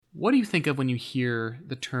What do you think of when you hear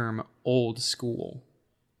the term old school?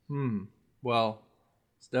 Well,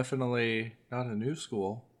 it's definitely not a new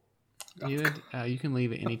school. David, you can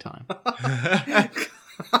leave at any time.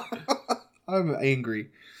 I'm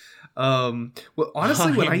angry. Well,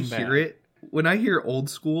 honestly, when I hear it, when I hear old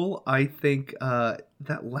school, I think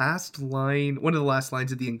that last line, one of the last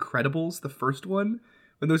lines of The Incredibles, the first one,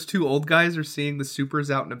 when those two old guys are seeing the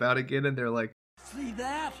supers out and about again, and they're like, "See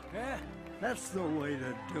that? That's the way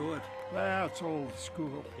to do it. That's old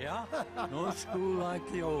school." Yeah? No school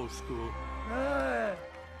like the old school. Oh.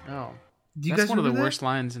 Do you That's guys one of the remember that? worst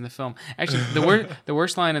lines in the film. Actually, the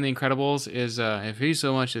worst line in The Incredibles is, if he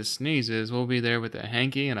so much as sneezes, we'll be there with a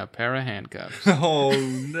hanky and a pair of handcuffs. Oh,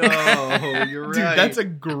 no. You're right. Dude, that's a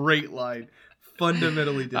great line.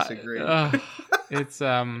 Fundamentally disagree. It's,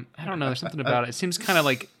 I don't know, there's something about it. It seems kind of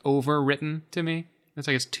like overwritten to me. It's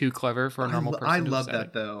like it's too clever for a normal person I to love say that,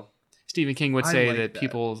 it. though. Stephen King would I say like that that.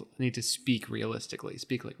 people need to speak realistically,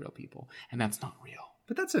 speak like real people, and that's not real.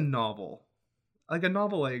 But that's a novel. Like a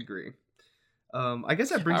novel, I agree. I guess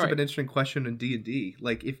that brings All up right. an interesting question in D&D.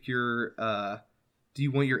 Like, if you're, do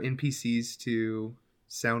you want your NPCs to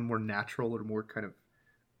sound more natural or more kind of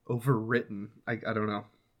overwritten? I don't know.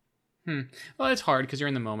 Well, it's hard because you're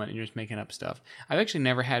in the moment and you're just making up stuff. I've actually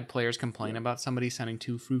never had players complain about somebody sounding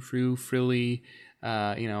too frou-frou, frilly,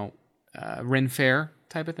 Ren Fair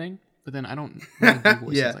type of thing. But then I don't really do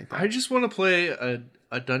voices Yeah. like that. I just want to play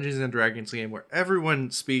a Dungeons and Dragons game where everyone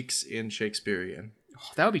speaks in Shakespearean.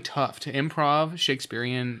 That would be tough to improv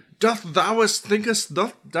Shakespearean. Doth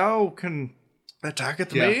thou can attack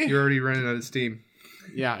at Yeah, me? you're already running out of steam.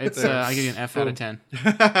 Yeah, it's I give you an F out of 10.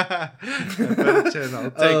 I'll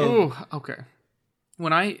take it. Ooh, okay.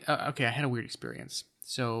 When I had a weird experience.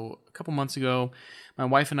 So a couple months ago, my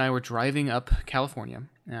wife and I were driving up California,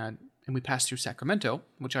 and we passed through Sacramento,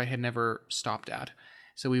 which I had never stopped at.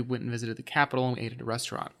 So we went and visited the Capitol and we ate at a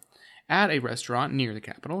restaurant. At a restaurant near the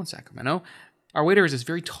Capitol in Sacramento, our waiter is this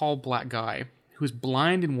very tall black guy who's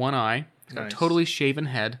blind in one eye, he's got a Nice. totally shaven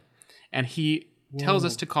head, and he tells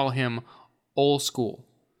us to call him old school.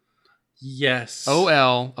 Yes.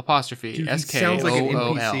 O-L apostrophe Dude, he S-K-O-O-L. sounds like an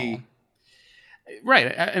NPC. Right,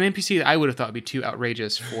 an NPC that I would have thought would be too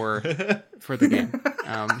outrageous for the game.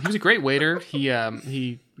 He was a great waiter. He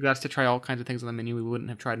got us to try all kinds of things on the menu we wouldn't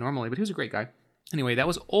have tried normally, but he was a great guy. Anyway, that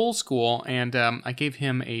was old school, and I gave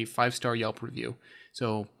him a 5-star Yelp review.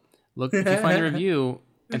 So look, if you find the review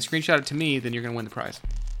and screenshot it to me, then you're going to win the prize.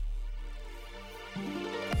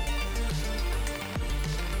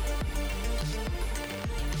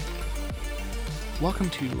 Welcome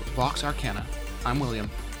to Vox Arcana. I'm William.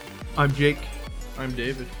 I'm Jake. I'm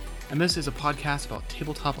David. And this is a podcast about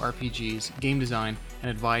tabletop RPGs, game design,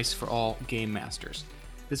 and advice for all game masters.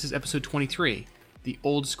 This is episode 23, the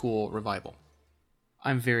Old School Revival.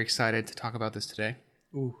 I'm very excited to talk about this today.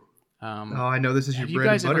 Ooh. Oh, I know this is your Have you bread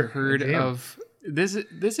guys and butter. ever heard Damn. of this?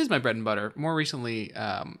 This is my bread and butter. More recently,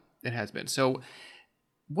 it has been. So,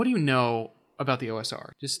 what do you know about the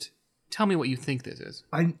OSR? Just tell me what you think this is.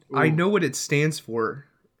 I know what it stands for,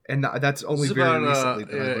 and that's only This is very about, recently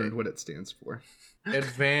that I learned what it stands for.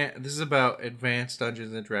 This is about Advanced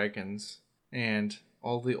Dungeons and Dragons and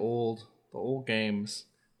all the old games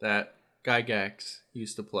that Gygax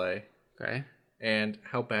used to play Okay. and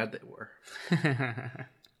how bad they were.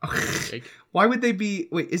 Jake? Why would they be?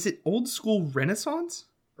 Wait, is it old school Renaissance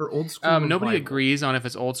or old school? Nobody Revival? agrees on if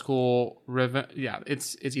it's old school. Yeah,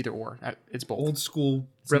 it's either or. It's both. Old school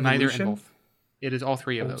It's neither and revolution. both. It is all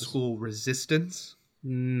three of Old those. school resistance.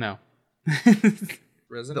 No.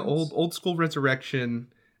 Resonance? The old school resurrection.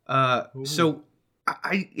 So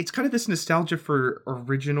it's kind of this nostalgia for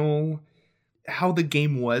original, how the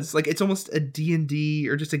game was. Like it's almost a D&D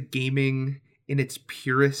or just a gaming in its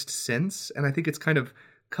purest sense, and I think it's kind of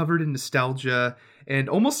covered in nostalgia and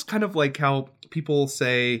almost kind of like how people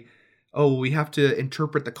say, oh, we have to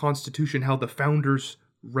interpret the Constitution how the founders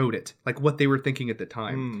wrote it, like what they were thinking at the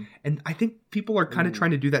time. And I think people are kind of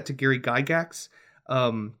trying to do that to Gary Gygax,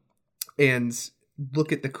 and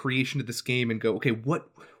look at the creation of this game and go, okay, what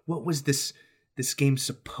was this game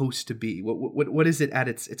supposed to be? What is it at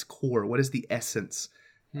its core? What is the essence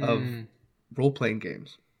of role-playing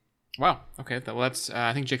games? Wow. Okay. Well, that's.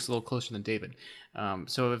 I think Jake's a little closer than David.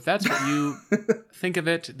 So if that's what you think of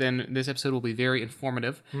it, then this episode will be very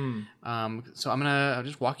informative. So I'll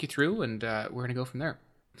just walk you through, and we're gonna go from there.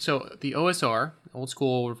 So the OSR, Old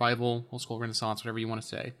School Revival, Old School Renaissance, whatever you want to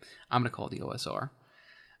say, I'm gonna call it the OSR.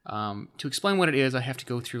 To explain what it is, I have to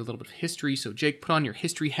go through a little bit of history. So Jake, put on your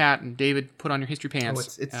history hat, and David, put on your history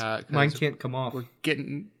pants. It's 'cause mine can't come off. We're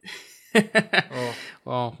getting. Oh,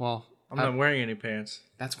 well. I'm not wearing any pants.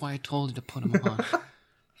 That's why I told you to put them on.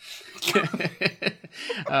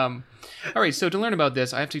 All right, so to learn about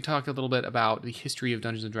this, I have to talk a little bit about the history of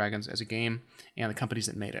Dungeons & Dragons as a game and the companies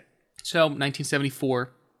that made it. So,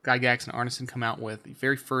 1974, Gygax and Arneson come out with the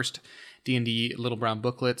very first D&D Little Brown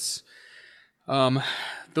booklets.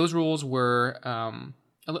 Those rules were,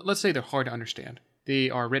 let's say they're hard to understand. They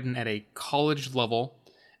are written at a college level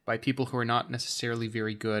by people who are not necessarily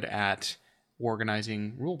very good at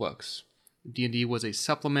organizing rule books. D&D was a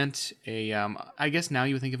supplement, I guess now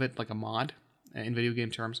you would think of it like a mod in video game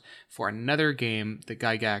terms, for another game that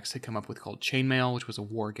Gygax had come up with called Chainmail, which was a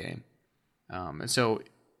war game. And so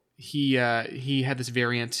he had this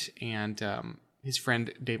variant, and his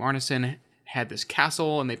friend Dave Arneson had this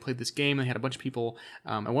castle, and they played this game, and they had a bunch of people.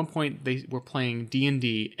 At one point, they were playing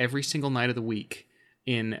D&D every single night of the week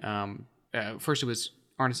in, first it was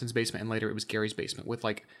Arneson's basement, and later it was Gary's basement, with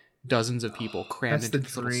like dozens of people crammed into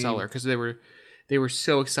this little cellar, because they were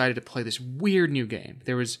so excited to play this weird new game.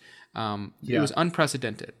 There was it was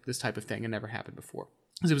unprecedented, this type of thing. It never happened before,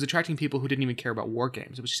 because it was attracting people who didn't even care about war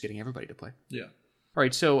games. It was just getting everybody to play. Yeah. All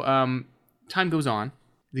right, so time goes on.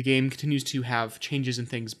 The game continues to have changes and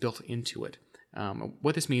things built into it.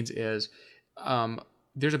 What this means is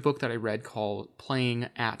there's a book that I read called Playing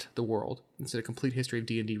at the World. It's a complete history of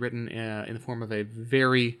D&D written in the form of a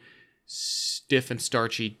very stiff and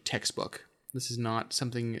starchy textbook. This is not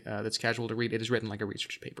something that's casual to read. It is written like a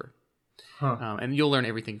research paper. And you'll learn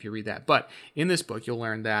everything if you read that. But in this book, you'll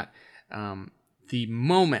learn that the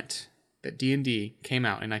moment that D&D came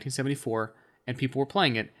out in 1974 and people were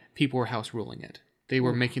playing it, people were house ruling it. They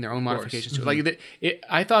were making their own modifications to it. Like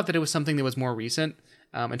I thought that it was something that was more recent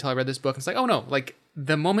until I read this book. It's like, oh no, like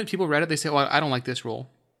the moment people read it, they say, well, I don't like this rule.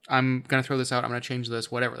 I'm going to throw this out. I'm going to change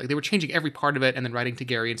this, whatever. Like they were changing every part of it and then writing to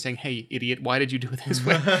Gary and saying, hey, idiot, why did you do it this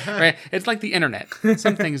way? Right? It's like the internet.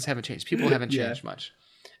 Some things haven't changed. People haven't changed much.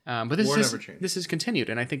 But this is continued.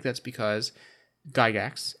 And I think that's because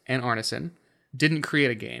Gygax and Arneson didn't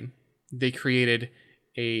create a game. They created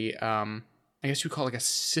a, I guess you would call it like a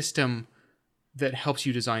system that helps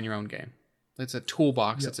you design your own game. It's a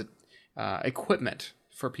toolbox. It's a equipment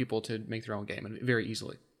for people to make their own game, and very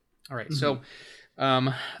easily. All right, so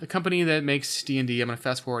the company that makes D&D, I'm going to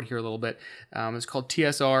fast forward here a little bit. It's called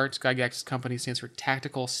TSR. It's Gygax's company. It stands for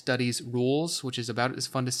Tactical Studies Rules, which is about as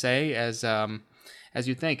fun to say as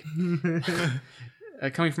you'd think.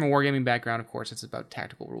 Coming from a wargaming background, of course, it's about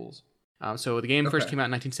tactical rules. So the game first came out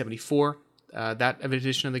in 1974. That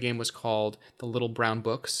edition of the game was called The Little Brown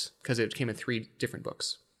Books because it came in 3 different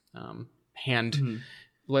books. Hand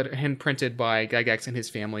printed by Gygax and his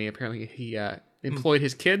family. Apparently he employed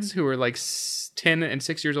his kids who were like 10 and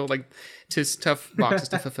 6 years old, like to stuff boxes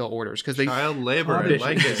to fulfill orders because child labor. I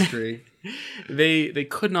like history. They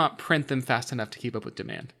could not print them fast enough to keep up with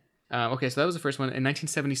demand. Okay, so that was the first one. In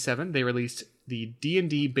 1977, they released the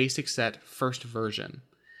D&D Basic Set first version,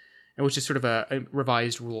 which is sort of a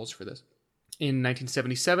revised rules for this. In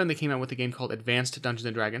 1977, they came out with a game called Advanced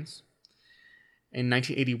Dungeons & Dragons. In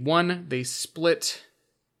 1981, they split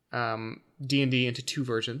D&D into 2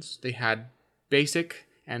 versions. They had Basic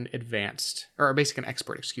and Advanced, or Basic and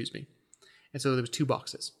Expert, excuse me. And so there was 2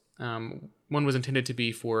 boxes. One was intended to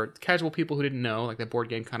be for casual people who didn't know, like that board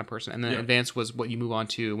game kind of person, and then Advanced was what you move on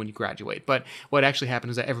to when you graduate. But what actually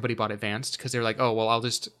happened is that everybody bought Advanced because they're like, oh, well,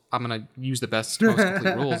 I'm going to use the best, most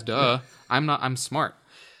complete rules, duh. I'm smart.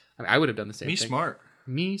 I mean, I would have done the same thing.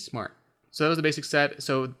 Me smart. So that was the basic set.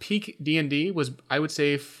 So peak D&D was, I would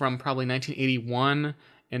say, from probably 1981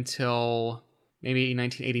 until maybe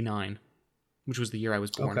 1989, which was the year I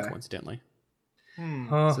was born, coincidentally.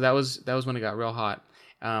 So that was when it got real hot.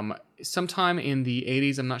 Sometime in the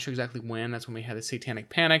 80s, I'm not sure exactly when, that's when we had the Satanic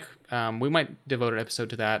Panic. We might devote an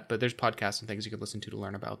episode to that, but there's podcasts and things you could listen to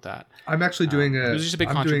learn about that. I'm actually doing it was just a big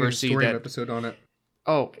controversy episode on it.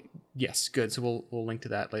 Oh, yes, good. So we'll link to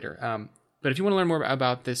that later. But if you want to learn more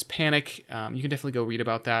about this panic, you can definitely go read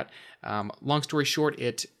about that. Long story short,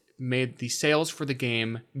 it made the sales for the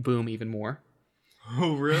game boom even more.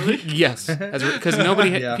 Oh, really? Yes, because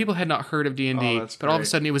people had not heard of D&D, but all of a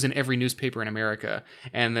sudden it was in every newspaper in America.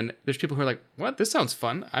 And then there's people who are like, "What? This sounds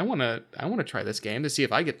fun. I want to try this game to see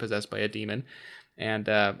if I get possessed by a demon." And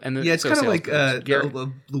it's kind of like a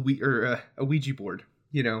Ouija board.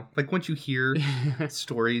 You know, like once you hear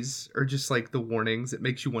stories or just like the warnings, it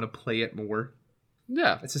makes you want to play it more.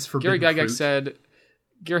 Yeah, it's just forbidden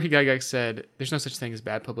Gary Gygax said there's no such thing as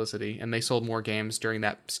bad publicity, and they sold more games during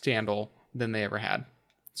that scandal than they ever had.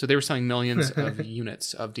 So they were selling millions of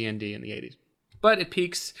units of D&D in the 80s. But it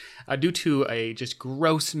peaks due to a just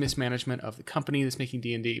gross mismanagement of the company that's making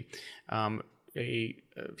D&D, a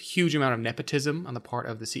huge amount of nepotism on the part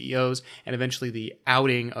of the CEOs, and eventually the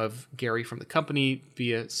outing of Gary from the company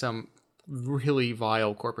via some really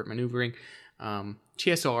vile corporate maneuvering.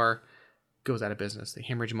 TSR goes out of business. They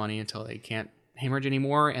hemorrhage money until they can't hemorrhage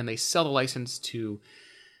anymore, and they sell the license to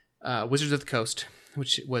Wizards of the Coast,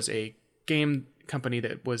 which was a game company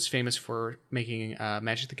that was famous for making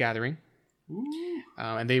Magic the Gathering.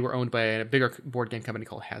 And they were owned by a bigger board game company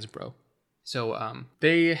called Hasbro. So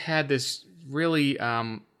they had this really,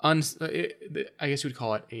 I guess you would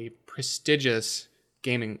call it a prestigious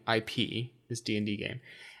gaming IP, this D&D game,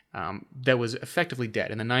 that was effectively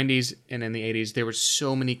dead. In the 90s and in the 80s, there were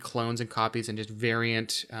so many clones and copies and just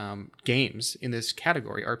variant games in this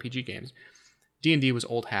category, RPG games. D&D was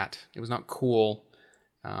old hat. It was not cool.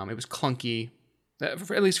 It was clunky,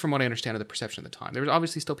 at least from what I understand of the perception at the time. There was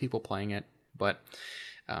obviously still people playing it, but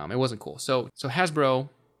it wasn't cool. So Hasbro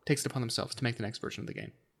takes it upon themselves to make the next version of the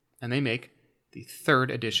game. And they make the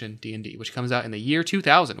 3rd edition D&D, which comes out in the year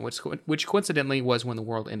 2000, which coincidentally was when the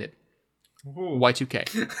world ended. Ooh. Y2K.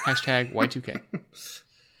 Hashtag Y2K.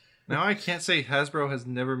 Now I can't say Hasbro has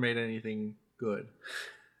never made anything good.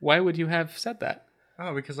 Why would you have said that?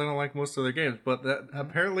 Oh, because I don't like most of their games. But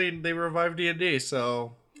apparently they revived D&D,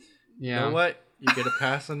 so... Yeah. You know what? You get a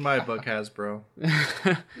pass in my book, Hasbro.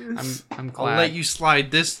 I'm glad. I'll let you slide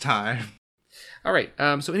this time. All right.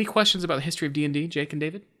 So any questions about the history of D&D, Jake and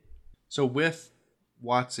David? So with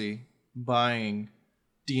WotC buying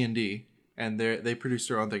D&D, and they produce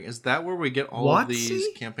their own thing, is that where we get all of these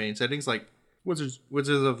campaign settings? Like Wizards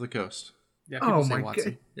of the Coast. Yeah, people say WotC.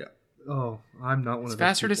 God. Yeah. Oh, I'm not one of those. It's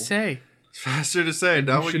faster to say. It's faster to say.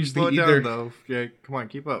 Not when you slow it down, though. Yeah, come on,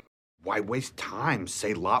 keep up. Why waste time?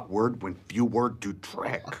 Say lot word when few word do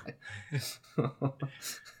trick.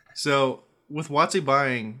 So with WotC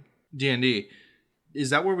buying D&D, is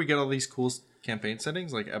that where we get all these cool campaign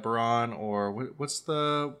settings like Eberron, or what's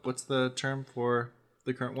the term for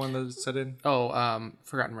the current one that it's set in? Oh,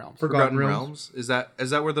 Forgotten Realms. Forgotten Realms. Is that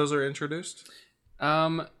where those are introduced?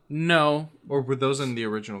 No. Or were those in the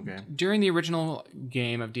original game? During the original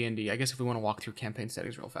game of D&D, I guess if we want to walk through campaign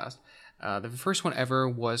settings real fast, the first one ever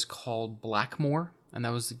was called Blackmoor, and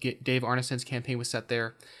that was Dave Arneson's campaign was set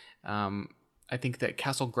there. I think that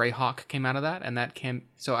Castle Greyhawk came out of that, and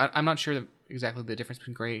so I'm not sure exactly the difference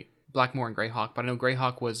between Blackmoor and Greyhawk, but I know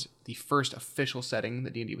Greyhawk was the first official setting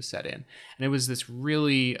that D&D was set in, and it was this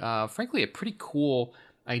really, frankly, a pretty cool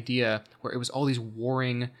idea where it was all these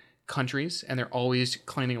warring countries, and they're always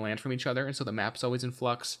claiming land from each other, and so the map's always in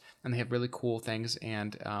flux, and they have really cool things.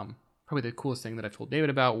 And probably the coolest thing that I've told David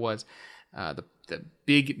about was the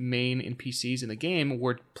big main NPCs in the game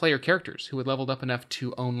were player characters who had leveled up enough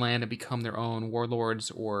to own land and become their own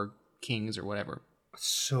warlords or kings or whatever.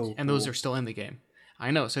 And those are still in the game.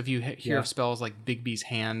 I know. So if you hear of spells like Bigby's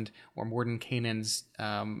Hand or Mordenkainen's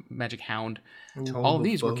Magic Hound, all of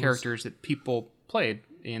these were characters that people played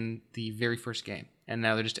in the very first game. And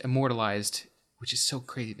now they're just immortalized, which is so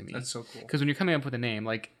crazy to me. That's so cool. Because when you're coming up with a name,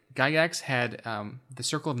 like Gygax had the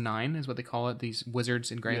Circle of Nine is what they call it, these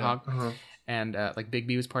wizards in Greyhawk. Yeah. Uh-huh. And like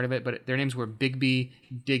Bigby was part of it, but their names were Bigby,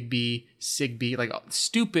 Digby, Sigby, like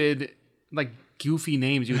stupid, like goofy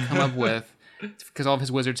names you would come up with. Because all of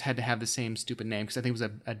his wizards had to have the same stupid name. Because I think it was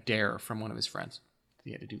a dare from one of his friends.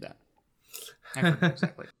 He had to do that. I forget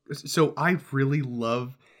exactly. So I really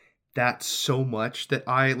love that so much that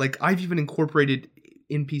I've even incorporated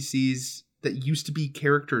NPCs that used to be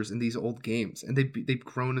characters in these old games, and they've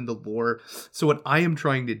grown in the lore. So what I am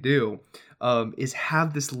trying to do is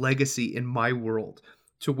have this legacy in my world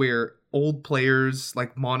to where old players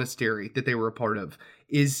like Monastery that they were a part of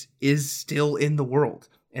is still in the world.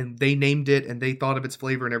 And they named it and they thought of its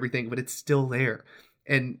flavor and everything, but it's still there.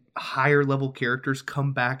 And higher level characters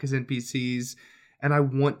come back as NPCs. And I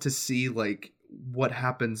want to see like what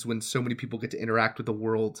happens when so many people get to interact with the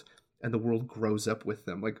world and the world grows up with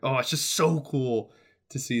them. Like, oh, it's just so cool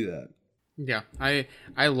to see that. Yeah,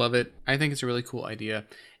 I love it. I think it's a really cool idea.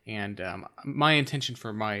 And my intention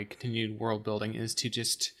for my continued world building is to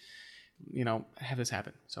just, have this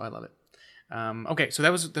happen. So I love it. Okay, so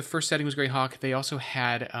that was the first setting was Greyhawk. They also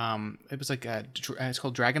had it was like it's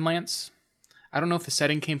called Dragonlance. I don't know if the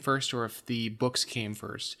setting came first or if the books came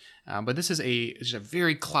first, but this is a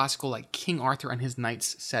very classical like King Arthur and his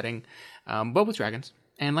knights setting, but with dragons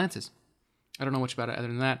and lances. I don't know much about it other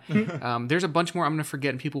than that. There's a bunch more I'm going to forget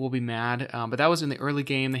and people will be mad, but that was in the early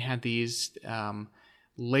game. They had these.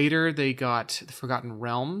 Later they got the Forgotten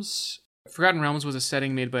Realms. Forgotten Realms was a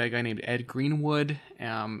setting made by a guy named Ed Greenwood.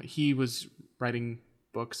 He was writing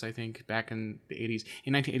books, I think, back in the 80s.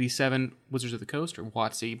 In 1987, Wizards of the Coast, or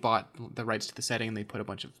WotC, bought the rights to the setting, and they put a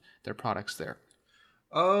bunch of their products there.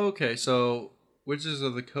 Okay, so Wizards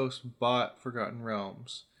of the Coast bought Forgotten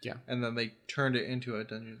Realms. Yeah. And then they turned it into a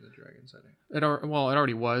Dungeons and Dragons setting. It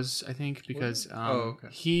already was, I think, because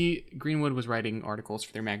Greenwood was writing articles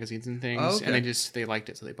for their magazines and things, and they liked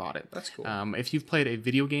it, so they bought it. That's cool. If you've played a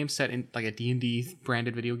video game set in like a D&D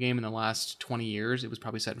branded video game in the last 20 years, it was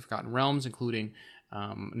probably set in Forgotten Realms, including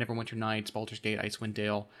Neverwinter Nights, Baldur's Gate, Icewind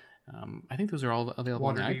Dale. I think those are all available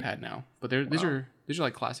on the iPad now, but these are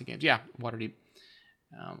like classic games. Yeah, Waterdeep,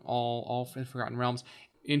 all in Forgotten Realms.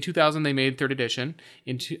 In 2000, they made 3rd edition.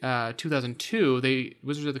 In 2002,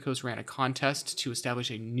 Wizards of the Coast ran a contest to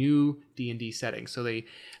establish a new D&D setting. So they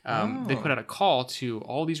put out a call to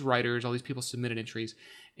all these writers, all these people submitted entries,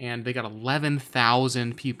 and they got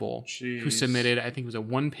 11,000 people who submitted. I think it was a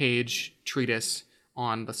 1-page treatise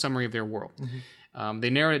on the summary of their world. Mm-hmm.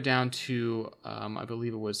 They narrowed it down to, I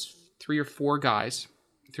believe it was 3 or 4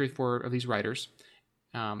 of these writers.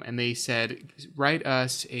 And they said, write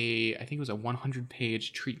us I think it was a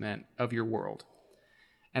 100-page treatment of your world.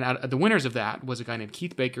 And the winners of that was a guy named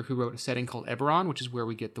Keith Baker, who wrote a setting called Eberron, which is where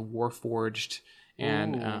we get the Warforged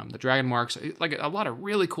and the Dragon Marks, like a lot of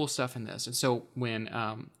really cool stuff in this. And so when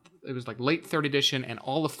it was like late 3rd edition and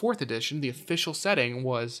all of 4th edition, the official setting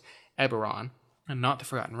was Eberron and not the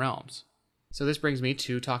Forgotten Realms. So this brings me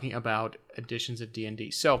to talking about editions of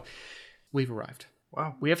D&D. So we've arrived.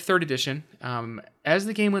 Wow. We have 3rd edition. As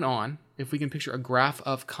the game went on, if we can picture a graph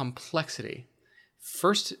of complexity,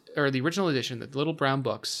 the original edition, the little brown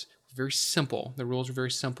books, were very simple. The rules were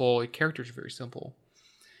very simple. The characters were very simple.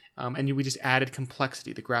 And we just added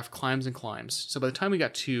complexity. The graph climbs and climbs. So by the time we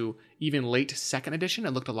got to even late 2nd edition,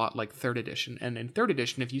 it looked a lot like 3rd edition. And in 3rd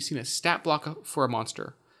edition, if you've seen a stat block for a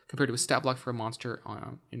monster compared to a stat block for a monster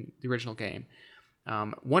in the original game,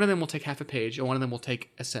 one of them will take half a page and one of them will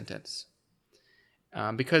take a sentence.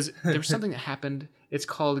 Because there was something that happened. It's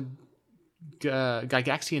called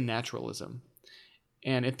Gygaxian naturalism.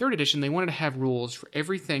 And in 3rd edition, they wanted to have rules for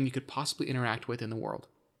everything you could possibly interact with in the world.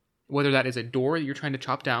 Whether that is a door that you're trying to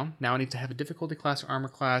chop down, now it needs to have a difficulty class, or armor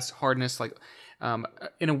class, hardness.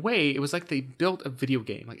 In a way, it was like they built a video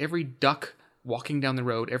game. Like every duck walking down the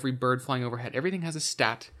road, every bird flying overhead, everything has a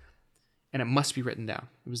stat, and it must be written down.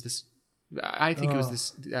 It was this. I think it was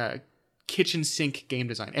this. Kitchen sink game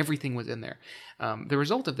design. Everything was in there. The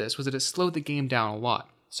result of this was that it slowed the game down a lot.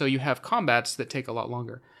 So you have combats that take a lot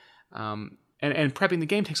longer. And prepping the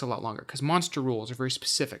game takes a lot longer because monster rules are very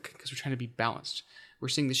specific because we're trying to be balanced. We're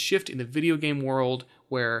seeing the shift in the video game world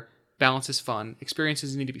where balance is fun.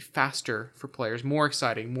 Experiences need to be faster for players, more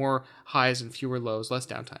exciting, more highs and fewer lows, less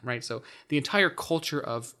downtime, right? So the entire culture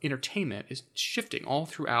of entertainment is shifting all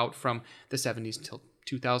throughout from the 70s until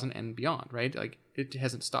 2000 and beyond, right? Like it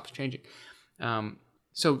hasn't stopped changing.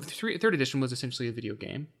 So 3rd edition was essentially a video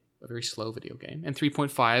game, a very slow video game, and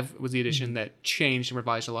 3.5 was the edition that changed and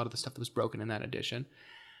revised a lot of the stuff that was broken in that edition.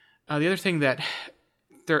 The other thing that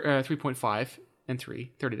 3.5 and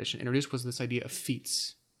 3rd edition introduced was this idea of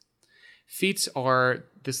feats. Feats are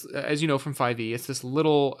this, as you know from 5e, it's this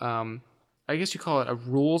little, I guess you call it a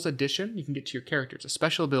rules addition. You can get to your characters, a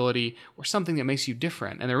special ability or something that makes you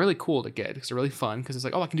different. And they're really cool to get because they're really fun because it's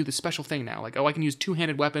like, oh, I can do this special thing now. Like, oh, I can use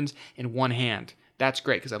 2-handed weapons in one hand. That's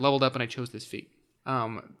great because I leveled up and I chose this feat.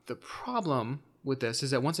 The problem with this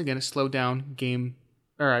is that once again, it slowed down game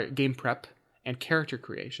prep and character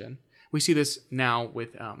creation. We see this now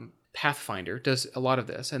with Pathfinder does a lot of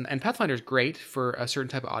this. And Pathfinder is great for a certain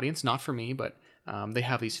type of audience, not for me, but they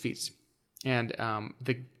have these feats. And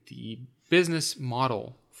the business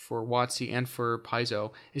model for WotC and for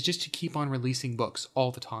Paizo is just to keep on releasing books all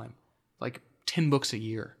the time, like 10 books a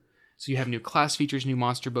year. So you have new class features, new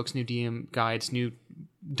monster books, new DM guides, new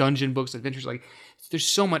dungeon books, adventures. Like there's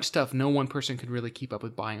so much stuff. No one person could really keep up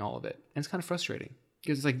with buying all of it. And it's kind of frustrating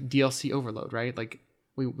because it's like DLC overload, right? Like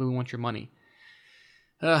we want your money.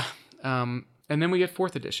 And then we get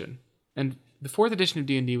 4th edition. And the 4th edition of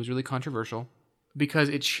D&D was really controversial because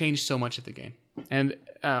it changed so much of the game. And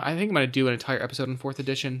I think I'm going to do an entire episode on 4th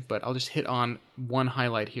edition, but I'll just hit on one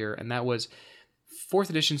highlight here, and that was 4th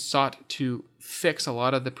edition sought to fix a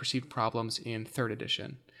lot of the perceived problems in 3rd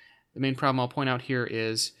edition. The main problem I'll point out here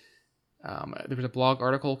is there was a blog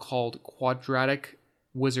article called Quadratic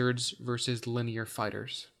Wizards versus Linear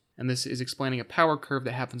Fighters. And this is explaining a power curve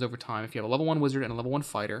that happens over time. If you have a level 1 wizard and a level 1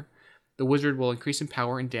 fighter, the wizard will increase in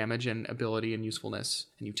power and damage and ability and usefulness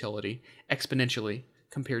and utility exponentially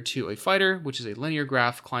compared to a fighter, which is a linear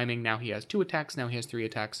graph climbing. Now he has 2 attacks, now he has 3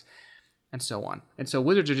 attacks, and so on. And so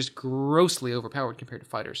wizards are just grossly overpowered compared to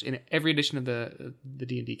fighters in every edition of the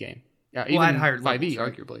D&D game. Even at higher 5e, levels,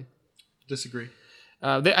 right? arguably. Disagree.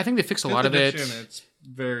 I think they fixed a lot of it.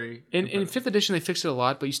 very... In 5th edition, they fixed it a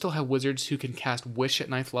lot, but you still have wizards who can cast Wish at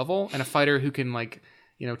 9th level, and a fighter who can, like,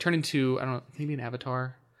 you know, turn into, I don't know, maybe an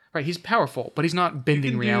avatar? Right, he's powerful, but he's not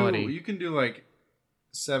bending reality. You can do, like,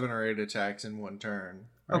 7 or 8 attacks in one turn.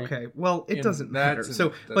 Right? Okay, well, it doesn't matter. That's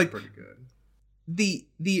like, pretty good. the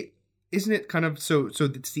isn't it kind of so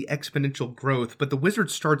it's the exponential growth, but the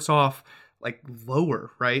wizard starts off like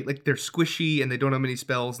lower, right? Like they're squishy and they don't have many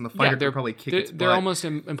spells, and the fighter can probably kick its butt. They're almost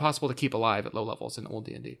impossible to keep alive at low levels in old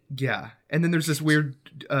D&D. Yeah, and then there's this weird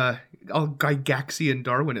Gygaxian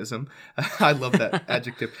Darwinism. I love that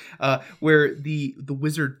adjective, where the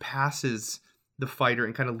wizard passes the fighter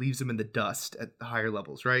and kind of leaves him in the dust at the higher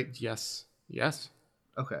levels, right? Yes.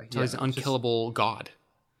 Okay, So he's an unkillable god,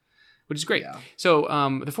 which is great. Yeah. So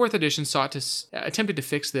the 4th edition attempted to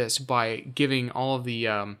fix this by giving all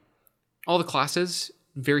the classes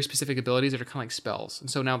very specific abilities that are kind of like spells. And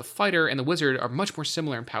so now the fighter and the wizard are much more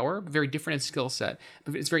similar in power, but very different in skill set.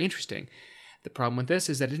 But it's very interesting. The problem with this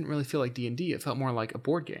is that it didn't really feel like D&D. It felt more like a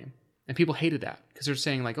board game. And people hated that because they're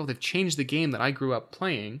saying like, oh, they've changed the game that I grew up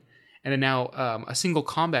playing. And then now a single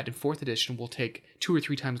combat in 4th edition will take 2 or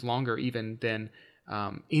 3 times longer even than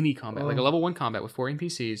any combat. Like a level 1 combat with 4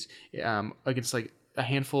 NPCs against like a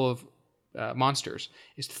handful of monsters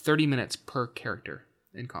is 30 minutes per character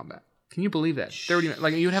in combat. Can you believe that? 30 minutes.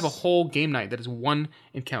 Like, you'd have a whole game night that is one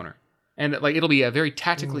encounter. And, like, it'll be a very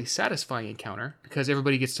tactically satisfying encounter because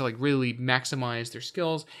everybody gets to, like, really maximize their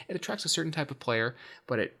skills. It attracts a certain type of player,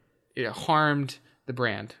 but it harmed the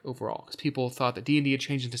brand overall because people thought that D&D had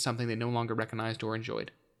changed into something they no longer recognized or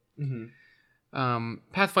enjoyed. Mm-hmm.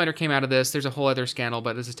 Pathfinder came out of this. There's a whole other scandal,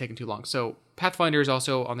 but this is taking too long. So, Pathfinder is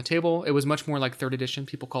also on the table. It was much more like 3rd edition.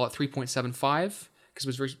 People call it 3.75. Because it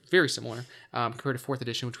was very, very similar compared to 4th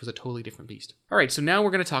edition, which was a totally different beast. All right, so now we're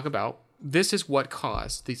going to talk about this is what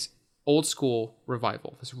caused this old school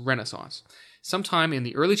revival, this renaissance. Sometime in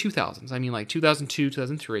the early 2000s, I mean like 2002,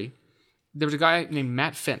 2003, there was a guy named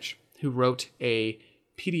Matt Finch who wrote a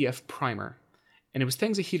PDF primer. And it was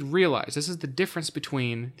things that he'd realized. This is the difference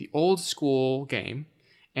between the old school game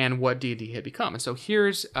and what D&D had become. And so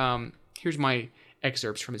here's my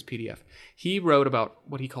excerpts from his PDF. He wrote about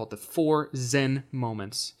what he called the 4 Zen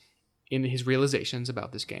moments in his realizations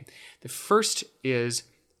about this game. The first is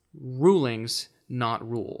rulings, not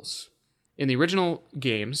rules. In the original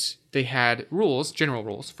games, they had rules, general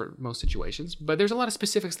rules for most situations, but there's a lot of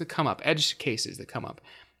specifics that come up, edge cases that come up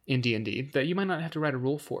in D&D that you might not have to write a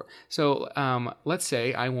rule for. So let's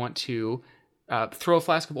say I want to throw a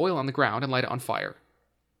flask of oil on the ground and light it on fire.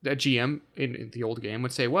 The GM in the old game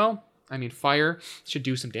would say, well, I mean, fire should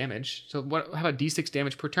do some damage. So how about D6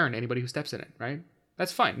 damage per turn to anybody who steps in it, right?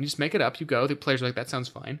 That's fine. You just make it up. You go. The players are like, that sounds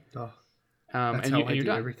fine. Oh, that's and how you're do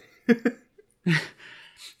done. Everything.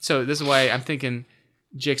 So this is why I'm thinking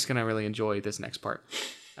Jake's going to really enjoy this next part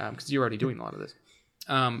because you're already doing a lot of this.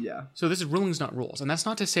 Yeah. So this is rulings, not rules. And that's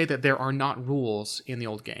not to say that there are not rules in the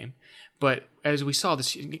old game. But as we saw,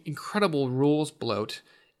 this incredible rules bloat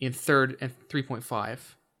in 3rd and 3.5,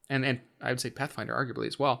 and I would say Pathfinder arguably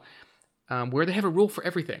as well, where they have a rule for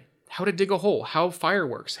everything. How to dig a hole, how fire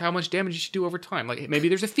works, how much damage you should do over time. Like maybe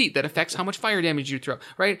there's a feat that affects how much fire damage you throw,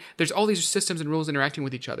 right? There's all these systems and rules interacting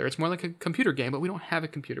with each other. It's more like a computer game, but we don't have a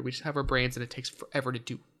computer. We just have our brains and it takes forever to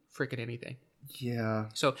do frickin' anything. Yeah.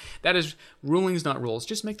 So that is rulings, not rules.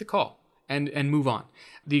 Just make the call and move on.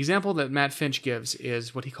 The example that Matt Finch gives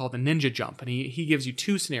is what he called the ninja jump. And he gives you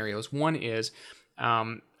 2 scenarios. One is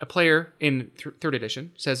a player in 3rd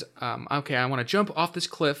edition says, okay, I want to jump off this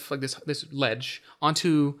cliff, like this ledge,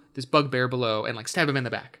 onto this bugbear below and like stab him in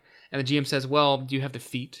the back. And the GM says, well, do you have the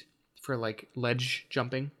feat for like ledge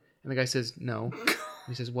jumping? And the guy says, no.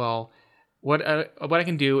 He says, well, what I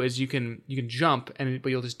can do is you can jump, but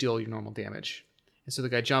you'll just deal your normal damage. And so the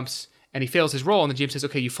guy jumps and he fails his roll, and the GM says,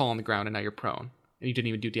 okay, you fall on the ground and now you're prone and you didn't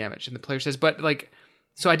even do damage. And the player says, but like,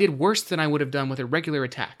 so I did worse than I would have done with a regular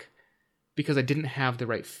attack, because I didn't have the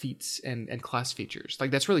right feats and class features.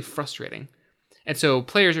 Like, that's really frustrating. And so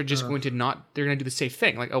players are just going to they're going to do the safe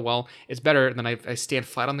thing. Like, oh, well, it's better than I stand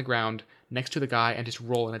flat on the ground next to the guy and just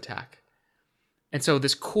roll an attack. And so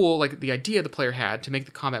this cool, like, the idea the player had to make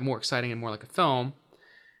the combat more exciting and more like a film,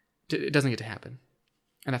 it doesn't get to happen.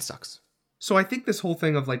 And that sucks. So I think this whole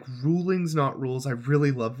thing of, like, rulings, not rules, I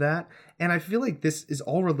really love that. And I feel like this is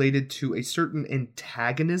all related to a certain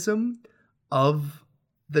antagonism of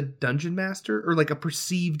the dungeon master, or like a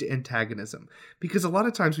perceived antagonism, because a lot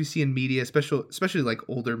of times we see in media, especially like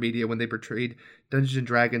older media, when they portrayed Dungeons and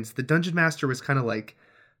Dragons, the dungeon master was kind of like,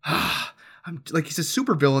 I'm like, he's a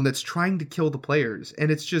supervillain that's trying to kill the players. And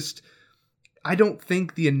it's just, I don't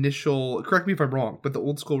think the initial, correct me if I'm wrong, but the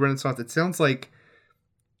old school Renaissance, it sounds like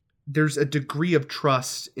there's a degree of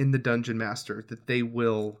trust in the dungeon master that they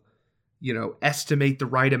will, estimate the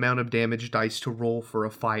right amount of damage dice to roll for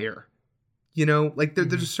a fire. Like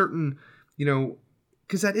there's a certain,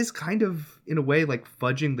 because that is kind of in a way like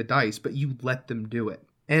fudging the dice, but you let them do it.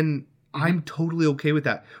 And I'm totally okay with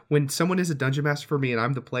that. When someone is a dungeon master for me and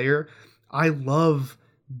I'm the player, I love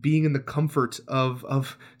being in the comfort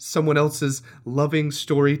of someone else's loving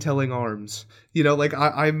storytelling arms.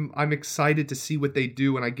 I'm excited to see what they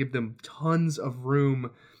do, and I give them tons of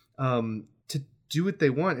room to do what they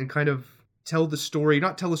want and kind of tell the story,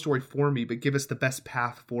 not tell the story for me, but give us the best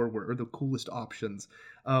path forward or the coolest options.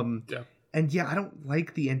 And yeah, I don't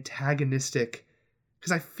like the antagonistic,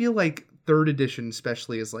 because I feel like 3rd edition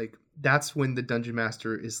especially is like, that's when the dungeon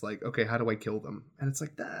master is like, okay, how do I kill them? And it's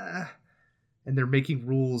like, and they're making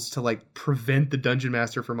rules to like prevent the dungeon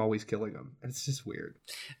master from always killing them. And it's just weird.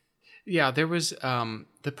 Yeah, there was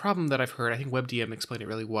the problem that I've heard, I think WebDM explained it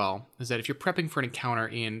really well, is that if you're prepping for an encounter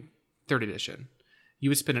in 3rd edition, you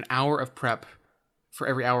would spend an hour of prep for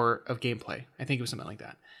every hour of gameplay. I think it was something like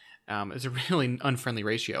that. It was a really unfriendly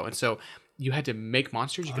ratio. And so you had to make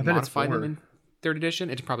monsters. You can modify them in 3rd edition.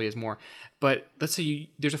 It probably is more. But let's say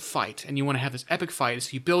there's a fight and you want to have this epic fight.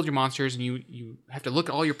 So you build your monsters and you have to look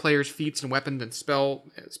at all your players' feats and weapons and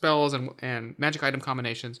spells and magic item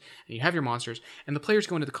combinations. And you have your monsters. And the players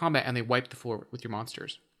go into the combat and they wipe the floor with your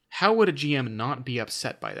monsters. How would a GM not be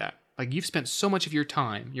upset by that? Like, you've spent so much of your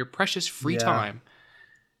time, your precious free time,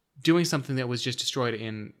 doing something that was just destroyed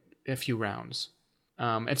in a few rounds.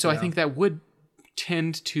 And so I think that would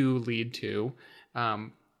tend to lead to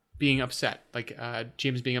being upset, like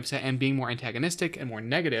James being upset and being more antagonistic and more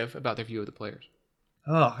negative about their view of the players.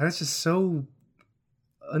 Oh, that's just so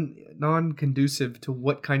non-conducive to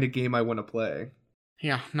what kind of game I want to play.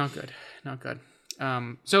 Yeah, not good.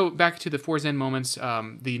 So back to the 4 Zen moments,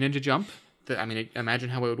 the ninja jump. Imagine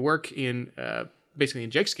how it would work in basically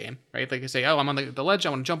in Jake's game, right? Like I say, I'm on the ledge, I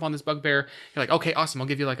want to jump on this bugbear. You're like, okay, awesome, I'll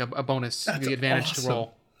give you like a bonus, the advantage to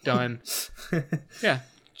roll. Done.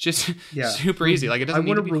 Just super easy. Like, it doesn't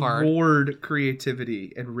need to be hard. I want to reward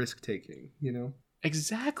creativity and risk taking,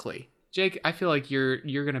 Exactly. Jake, I feel like you're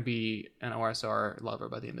going to be an OSR lover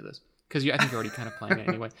by the end of this, because I think you're already kind of playing it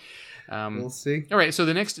anyway. We'll see. All right, so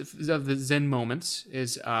the next of the Zen moments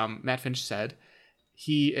is Matt Finch said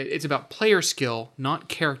it's about player skill, not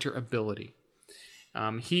character ability.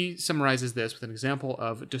 He summarizes this with an example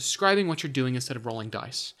of describing what you're doing instead of rolling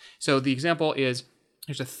dice. So the example is,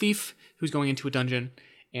 there's a thief who's going into a dungeon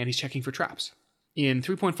and he's checking for traps. In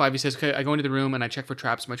 3.5, he says, okay, I go into the room and I check for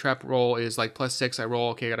traps. My trap roll is like +6. I roll,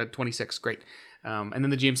 okay, I got a 26. Great. And then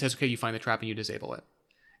the GM says, okay, you find the trap and you disable it.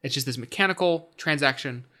 It's just this mechanical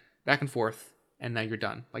transaction back and forth, and now you're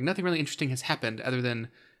done. Like, nothing really interesting has happened other than...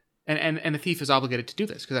 And the thief is obligated to do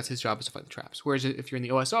this because that's his job, is to find the traps. Whereas if you're in the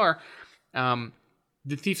OSR...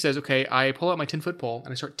 the thief says, okay, I pull out my 10-foot pole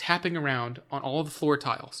and I start tapping around on all the floor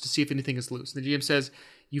tiles to see if anything is loose. And the GM says,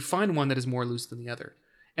 you find one that is more loose than the other.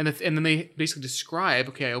 And then they basically describe,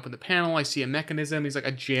 okay, I open the panel, I see a mechanism. He's like,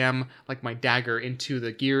 I jam like my dagger into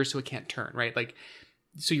the gear so it can't turn, right? Like,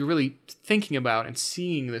 so you're really thinking about and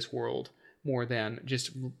seeing this world more than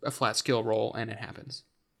just a flat skill roll and it happens.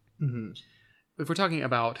 Mm-hmm. If we're talking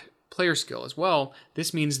about player skill as well,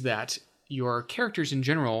 this means that your characters in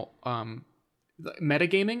general...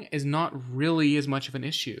 metagaming is not really as much of an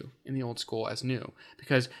issue in the old school as new,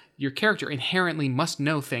 because your character inherently must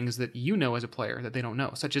know things that you know as a player that they don't know,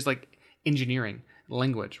 such as like engineering,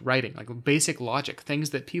 language, writing, like basic logic, things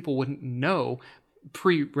that people wouldn't know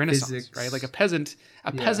pre-Renaissance. Physics. Right? Like a peasant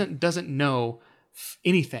doesn't know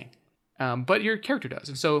anything, but your character does,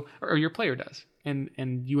 and so, or your player does, and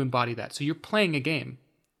you embody that. So you're playing a game.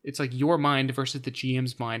 It's like your mind versus the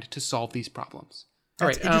GM's mind to solve these problems.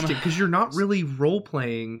 That's interesting, because you're not really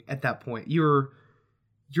role-playing at that point. You're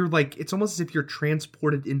like, it's almost as if you're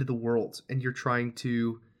transported into the world and you're trying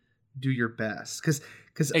to do your best.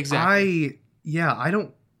 Because exactly. I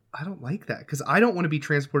don't like that, because I don't want to be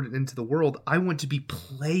transported into the world. I want to be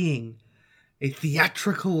playing a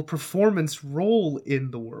theatrical performance role in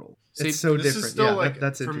the world. It's so different. Is still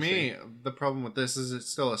that's for me, the problem with this is it's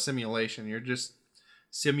still a simulation. You're just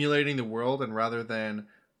simulating the world, and rather than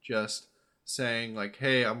just saying like,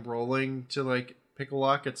 hey, I'm rolling to like pick a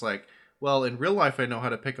lock, it's like, well, in real life I know how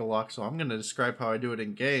to pick a lock, so I'm going to describe how I do it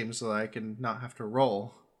in games so that I can not have to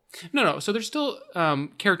roll. No, so there's still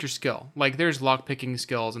character skill, like there's lock picking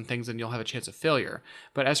skills and things, and you'll have a chance of failure,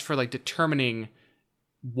 but as for like determining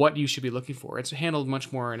what you should be looking for, it's handled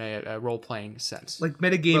much more in a role-playing sense. Like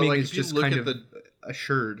metagaming is just kind of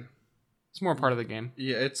assured. It's more a part of the game.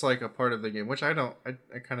 Yeah, it's like a part of the game, which I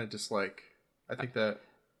kind of dislike. I think that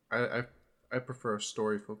I prefer a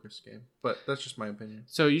story focused game, but that's just my opinion.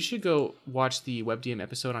 So you should go watch the WebDM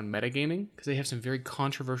episode on metagaming, because they have some very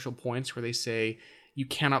controversial points where they say you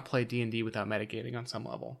cannot play D&D without metagaming on some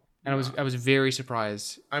level. And I was very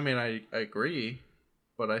surprised. I mean, I agree,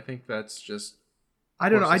 but I think that's just... I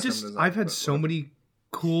don't know. I've had so many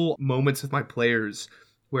cool moments with my players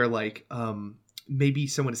where like maybe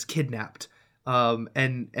someone is kidnapped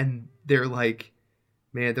and they're like,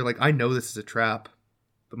 man, they're like, I know this is a trap,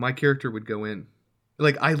 but my character would go in.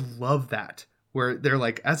 Like, I love that, where they're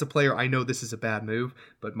like, as a player, I know this is a bad move,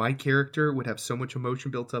 but my character would have so much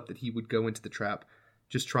emotion built up that he would go into the trap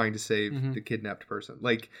just trying to save the kidnapped person.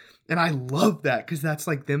 Like, and I love that, because that's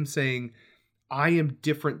like them saying, I am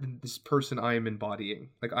different than this person I am embodying.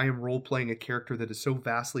 Like, I am role-playing a character that is so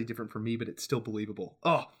vastly different from me, but it's still believable.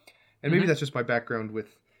 Oh, and maybe that's just my background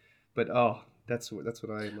with, but that's what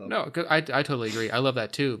I love. No, I totally agree. I love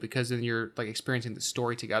that too, because then you're like experiencing the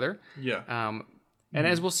story together. Yeah. And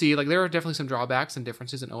as we'll see, like there are definitely some drawbacks and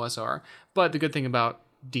differences in OSR, but the good thing about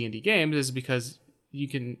D&D games is because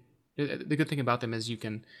the good thing about them is you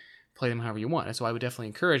can play them however you want. And so I would definitely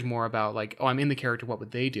encourage more about like, oh, I'm in the character, what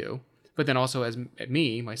would they do? But then also as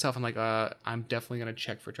myself, I'm like, I'm definitely going to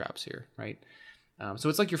check for traps here, right? So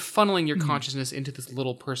it's like you're funneling your consciousness into this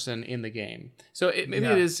little person in the game. So it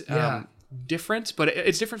is different, but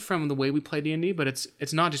it's different from the way we play D&D, but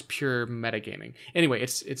it's not just pure metagaming. Anyway,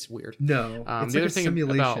 it's weird. No, it's the like other thing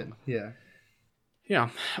simulation. Yeah,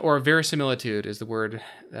 or verisimilitude is the word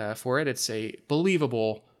for it. It's a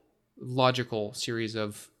believable, logical series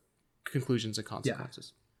of conclusions and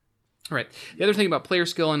consequences. All right. The other thing about player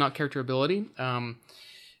skill and not character ability.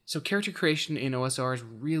 So character creation in OSR is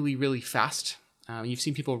really, really fast. You've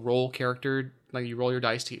seen people roll character, like you roll your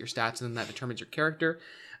dice to get your stats, and then that determines your character.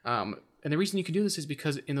 And the reason you can do this is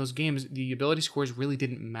because in those games, the ability scores really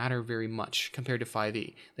didn't matter very much compared to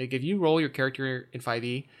 5e. Like if you roll your character in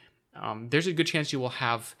 5e, there's a good chance you will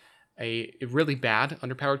have a really bad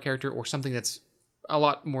underpowered character or something that's a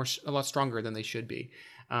lot stronger than they should be.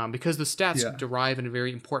 Because the stats derive in a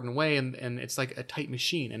very important way, and it's like a tight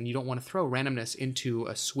machine, and you don't want to throw randomness into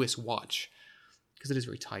a Swiss watch because it is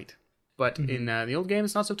very tight. But in the old game,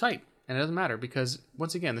 it's not so tight. And it doesn't matter because,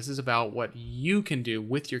 once again, this is about what you can do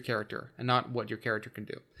with your character and not what your character can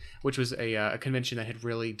do, which was a convention that had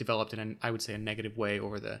really developed in, I would say, a negative way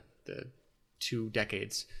over the 2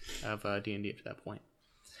 decades of D&D up to that point.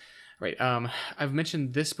 Right. I've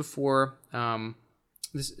mentioned this before.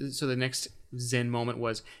 So the next Zen moment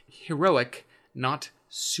was heroic, not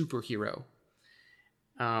superhero.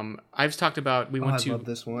 I've talked about I love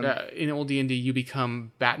this one. In old D&D, you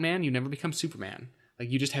become Batman. You never become Superman.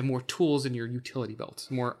 Like you just have more tools in your utility belt,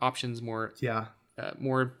 more options, more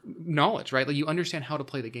knowledge, right? Like you understand how to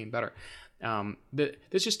play the game better.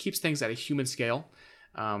 This just keeps things at a human scale.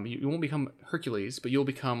 You won't become Hercules, but you'll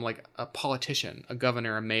become like a politician, a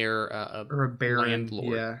governor, a mayor, or a baron,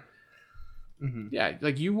 landlord. Yeah. Mm-hmm. Yeah,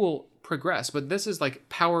 like you will progress, but this is like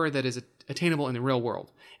power that is attainable in the real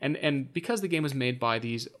world. And because the game was made by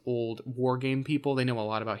these old war game people, they know a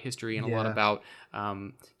lot about history and a lot about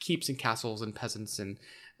keeps and castles and peasants and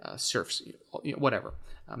serfs, whatever.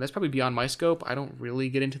 That's probably beyond my scope. I don't really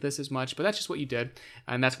get into this as much, but that's just what you did.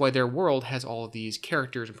 And that's why their world has all of these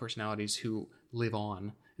characters and personalities who live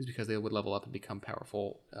on, is because they would level up and become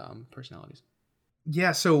powerful personalities.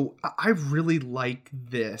 Yeah, so I really like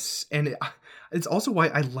this. And it's also why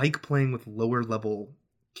I like playing with lower level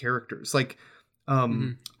characters. Like,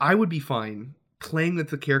 I would be fine playing with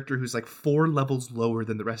the character who's like 4 levels lower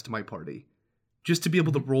than the rest of my party, just to be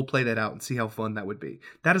able to role play that out and see how fun that would be.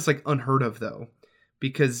 That is like unheard of though,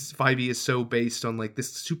 because 5e is so based on like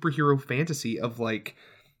this superhero fantasy of like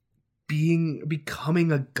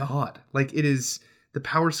becoming a god. Like it is, the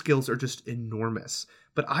power skills are just enormous.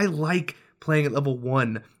 But I like playing at level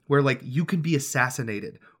 1 where like you can be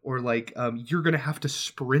assassinated, or like you're gonna have to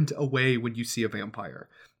sprint away when you see a vampire.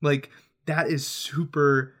 Like that is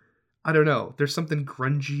super, I don't know, there's something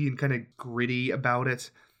grungy and kind of gritty about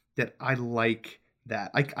it that I like.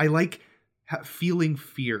 That I like feeling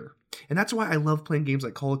fear, and that's why I love playing games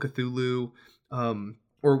like Call of Cthulhu,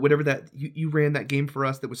 or whatever that you ran that game for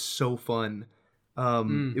us that was so fun.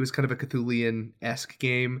 It was kind of a Cthulian-esque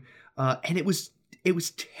game, and it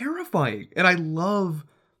was terrifying, and I love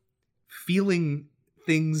feeling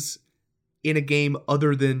things in a game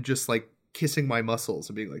other than just like kissing my muscles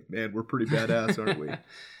and being like, man, we're pretty badass, aren't we?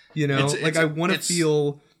 You know, I want to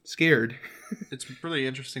feel scared. It's really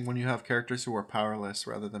interesting when you have characters who are powerless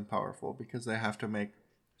rather than powerful, because they have to make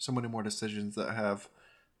so many more decisions that have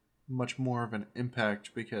much more of an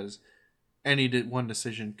impact, because any one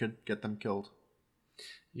decision could get them killed.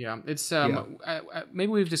 Yeah, it's maybe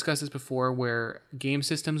we've discussed this before, where game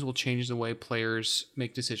systems will change the way players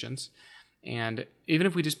make decisions. And even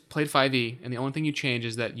if we just played 5e, and the only thing you change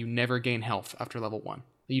is that you never gain health after level 1.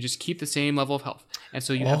 You just keep the same level of health. And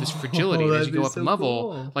so you have this fragility as you go up in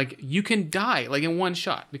level. Cool. Like, you can die, like, in one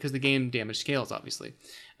shot, because the game damage scales, obviously.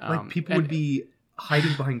 Like, people would be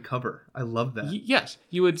hiding behind cover. I love that. Yes.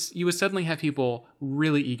 You would suddenly have people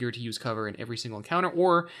really eager to use cover in every single encounter,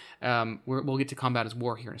 or we'll get to combat as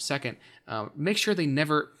war here in a second. Make sure they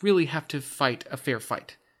never really have to fight a fair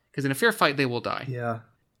fight. Because in a fair fight, they will die. Yeah.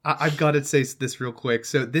 I've got to say this real quick.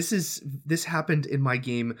 So this happened in my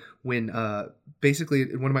game when basically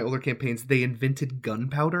in one of my older campaigns, they invented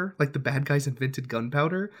gunpowder. Like, the bad guys invented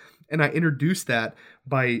gunpowder. And I introduced that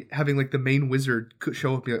by having, like, the main wizard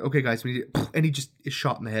show up and be like, okay, guys, we need it. And he just is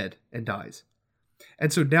shot in the head and dies.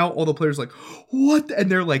 And so now all the players are like, what? And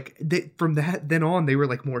they're like, from that then on, they were,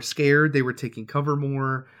 like, more scared. They were taking cover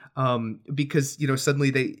more because, you know,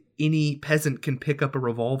 suddenly any peasant can pick up a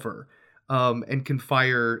revolver and can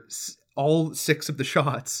fire all 6 of the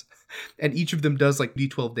shots, and each of them does like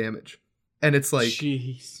D12 damage. And it's like,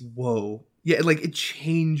 jeez. Whoa. Yeah, like, it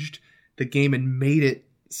changed the game and made it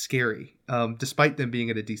scary, despite them being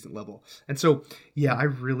at a decent level. And so, yeah, I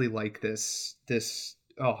really like this. It's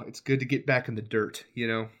good to get back in the dirt, you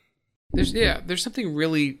know? There's something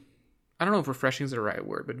really, I don't know if refreshing is the right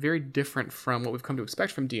word, but very different from what we've come to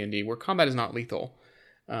expect from D&D, where combat is not lethal.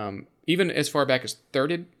 Even as far back as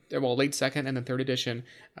late 2nd and then 3rd edition,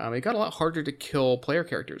 it got a lot harder to kill player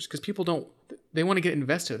characters because people they want to get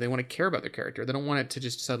invested. They want to care about their character. They don't want it to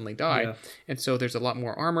just suddenly die. Yeah. And so there's a lot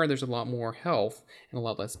more armor, there's a lot more health, and a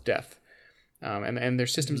lot less death. And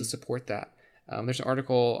there's systems that support that. There's an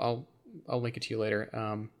article, I'll link it to you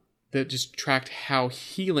later, that just tracked how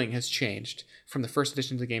healing has changed from the 1st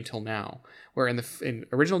edition of the game till now. Where in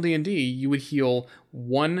original D&D, you would heal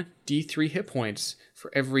 1 D3 hit points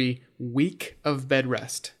for every week of bed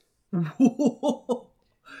rest.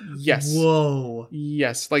 Yes. Whoa.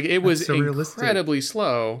 Yes. Like, it was so incredibly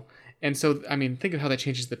slow. And so, I mean, think of how that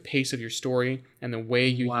changes the pace of your story and the way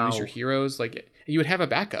you use your heroes. Like, you would have a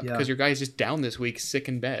backup because your guy's just down this week, sick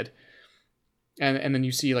in bed. And then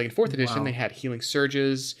you see, like, in 4th edition, they had healing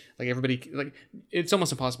surges. Like, everybody, like, it's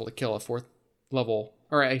almost impossible to kill a 4th level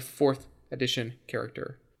or a 4th edition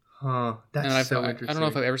character. Huh. That's so interesting. I don't know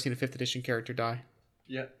if I've ever seen a 5th edition character die.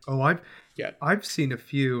 Yeah. Oh, I've seen a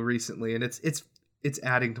few recently, and it's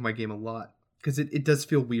adding to my game a lot because it does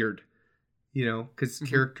feel weird, you know, because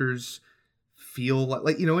characters feel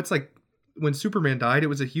like, you know, it's like when Superman died, it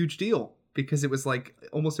was a huge deal because it was like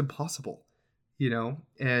almost impossible, you know,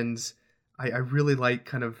 and I really like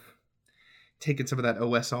kind of taking some of that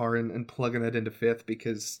OSR and plugging it into 5th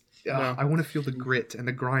because I want to feel the grit and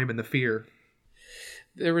the grime and the fear.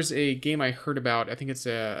 There was a game I heard about. I think it's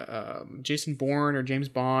a Jason Bourne or James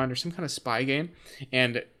Bond or some kind of spy game.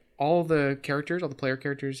 And all the characters, all the player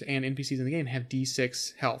characters and NPCs in the game have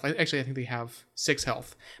D6 health. I think they have 6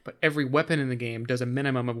 health. But every weapon in the game does a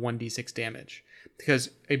minimum of 1d6 damage. Because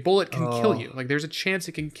a bullet can kill you. Like, there's a chance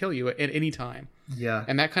it can kill you at any time. Yeah.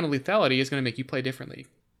 And that kind of lethality is going to make you play differently.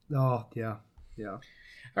 Oh, yeah. Yeah.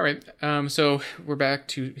 All right. So we're back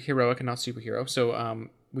to heroic and not superhero. So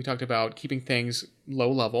we talked about keeping things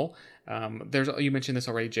low level. You mentioned this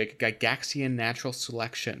already, Jake, Gygaxian natural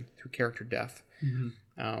selection through character death.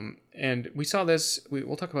 Mm-hmm. And we saw this,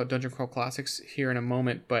 we'll talk about Dungeon Crawl Classics here in a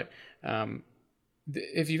moment, but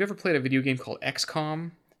if you've ever played a video game called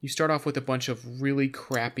XCOM, you start off with a bunch of really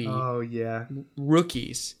crappy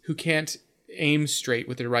rookies who can't aim straight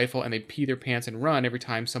with their rifle, and they pee their pants and run every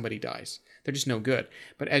time somebody dies. They're just no good.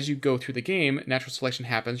 But as you go through the game, natural selection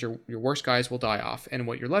happens. Your worst guys will die off. And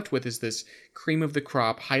what you're left with is this cream of the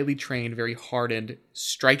crop, highly trained, very hardened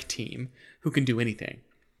strike team who can do anything.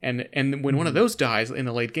 And when one of those dies in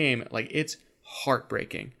the late game, like, it's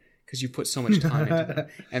heartbreaking because you put so much time into them.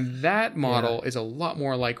 And that model is a lot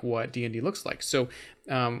more like what D&D looks like. So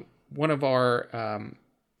one of our...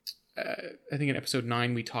 I think in episode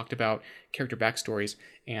 9 we talked about character backstories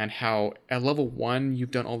and how at level 1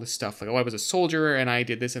 you've done all this stuff like, I was a soldier and I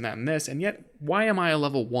did this and that and this, and yet why am I a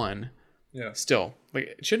level 1 still?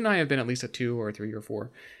 Like, shouldn't I have been at least a 2 or a 3 or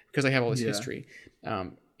 4 because I have all this history?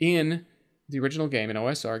 In the original game, in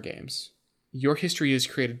OSR games, your history is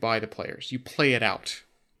created by the players. You play it out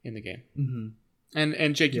in the game. Mm-hmm.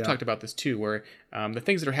 And Jake, you talked about this too, where the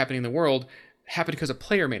things that are happening in the world happen because a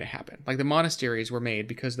player made it happen. Like, the monasteries were made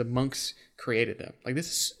because the monks created them. Like,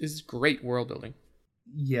 this is great world building.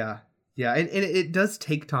 Yeah. And it does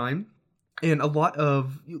take time. And a lot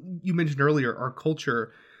of, you mentioned earlier, our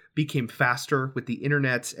culture became faster with the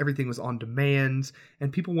internet. Everything was on demand,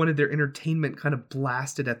 and people wanted their entertainment kind of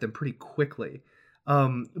blasted at them pretty quickly.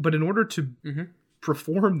 But in order to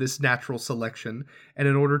perform this natural selection, and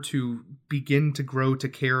in order to begin to grow to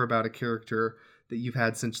care about a character that you've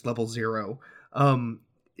had since level 0,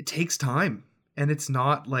 it takes time. And it's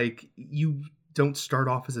not like you don't start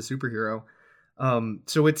off as a superhero.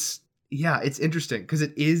 So it's interesting because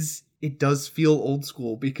it does feel old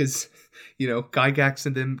school because, Gygax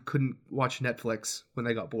and them couldn't watch Netflix when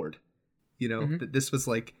they got bored. That this was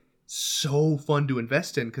like so fun to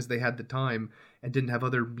invest in because they had the time and didn't have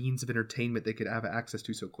other means of entertainment they could have access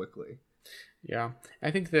to so quickly. Yeah, I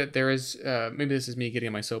think that there is, maybe this is me getting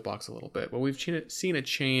on my soapbox a little bit, but we've seen a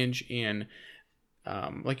change in,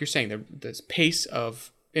 like you're saying, this pace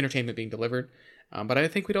of entertainment being delivered. But I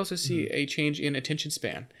think we'd also see a change in attention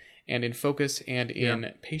span and in focus and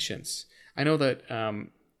in patience. I know that,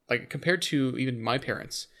 like compared to even my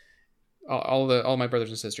parents, all my brothers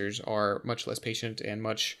and sisters are much less patient and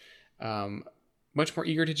much more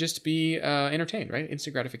eager to just be entertained, right?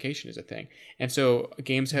 Instant gratification is a thing. And so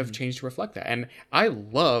games have changed to reflect that. And I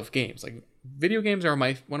love games. Like video games are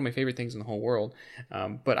one of my favorite things in the whole world.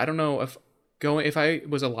 But I don't know if I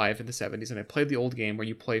was alive in the 70s and I played the old game where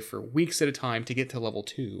you play for weeks at a time to get to level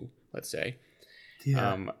 2, let's say.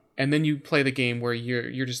 Yeah. And then you play the game where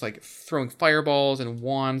you're just like throwing fireballs and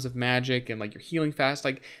wands of magic and like you're healing fast.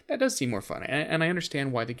 Like that does seem more fun. And I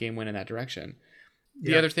understand why the game went in that direction.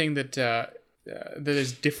 The other thing that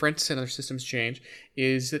is different and other systems change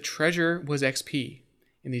is that treasure was XP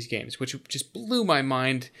in these games, which just blew my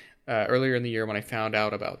mind earlier in the year when I found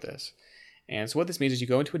out about this. And so what this means is you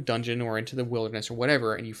go into a dungeon or into the wilderness or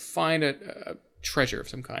whatever, and you find a treasure of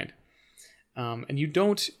some kind, and you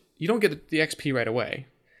don't get the XP right away.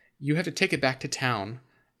 You have to take it back to town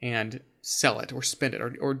and sell it or spend it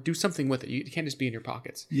or do something with it. You can't just be in your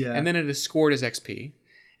pockets. Yeah. And then it is scored as XP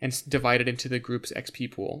and divided into the group's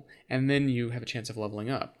XP pool, and then you have a chance of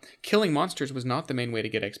leveling up. Killing monsters was not the main way to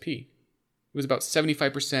get XP. It was about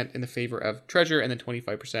 75% in the favor of treasure and then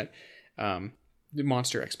 25% the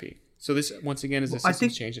monster XP. So this, once again, is a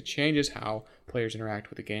systems change. It changes how players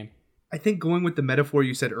interact with the game. I think going with the metaphor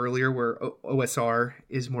you said earlier where OSR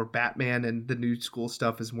is more Batman and the new school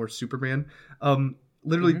stuff is more Superman,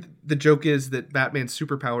 literally the joke is that Batman's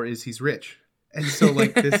superpower is he's rich. And so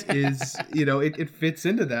like this is, it fits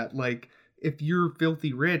into that. Like if you're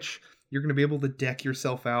filthy rich, you're going to be able to deck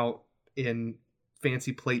yourself out in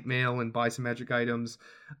fancy plate mail and buy some magic items.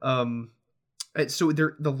 So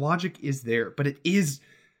the logic is there, but it is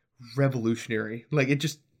revolutionary. Like it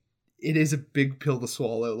is a big pill to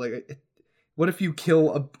swallow. Like what if you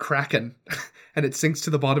kill a kraken and it sinks to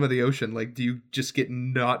the bottom of the ocean? Like do you just get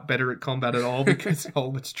not better at combat at all because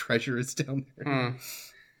all its treasure is down there?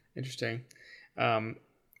 Interesting.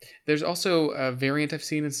 There's also a variant I've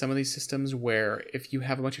seen in some of these systems where if you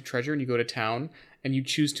have a bunch of treasure and you go to town and you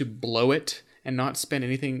choose to blow it and not spend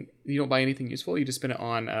anything, you don't buy anything useful, you just spend it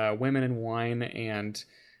on women and wine and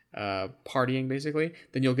partying basically,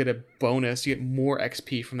 then you'll get a bonus. You get more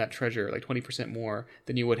XP from that treasure, like 20% more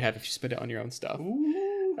than you would have if you spent it on your own stuff.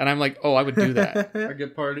 Ooh. And I'm like, oh, I would do that. I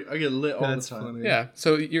get lit all the time. Funny. Yeah,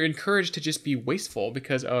 so you're encouraged to just be wasteful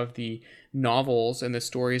because of the novels and the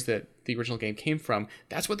stories that the original game came from.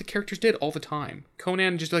 That's what the characters did all the time.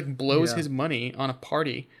 Conan just like blows his money on a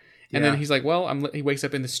party. And then he's like, well, he wakes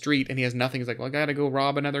up in the street and he has nothing. He's like, well, I gotta go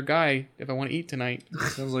rob another guy if I want to eat tonight.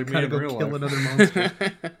 Sounds like me Gotta in go real kill life. another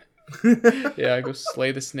monster. Yeah, go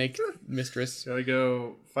slay the snake mistress. Gotta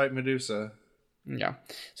go fight Medusa. Yeah.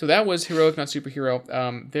 So that was Heroic Not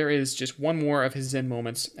Superhero. There is just one more of his Zen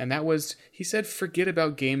moments, and that was, he said, forget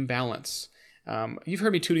about game balance. You've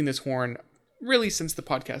heard me tooting this horn really since the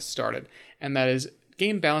podcast started, and that is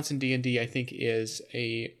game balance in D&D, I think, is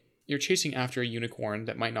you're chasing after a unicorn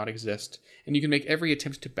that might not exist, and you can make every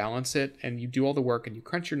attempt to balance it, and you do all the work, and you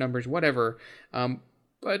crunch your numbers, whatever,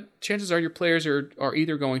 but chances are your players are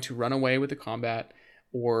either going to run away with the combat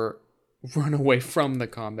or run away from the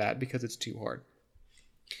combat because it's too hard.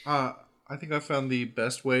 I think I found the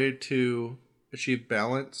best way to achieve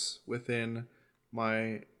balance within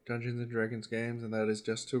my Dungeons and Dragons games, and that is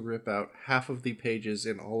just to rip out half of the pages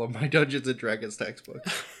in all of my Dungeons and Dragons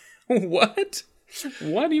textbooks. What?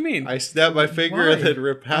 What do you mean? I snap my finger and then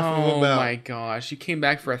rip half of them out. Oh my gosh. You came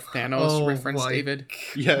back for a Thanos reference, David?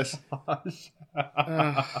 Yes.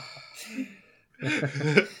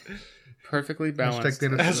 Perfectly balanced.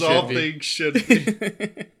 As all things should be.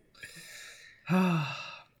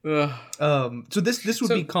 So this would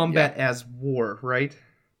be combat as war, right?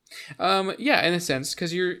 Yeah, in a sense,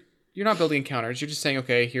 because you're you're not building encounters. You're just saying,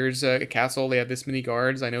 okay, here's a castle. They have this many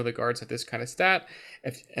guards. I know the guards have this kind of stat.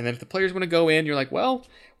 And then if the players want to go in, you're like, well,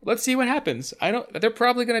 let's see what happens. They're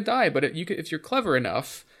probably going to die, but if you're clever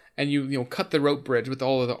enough and you cut the rope bridge with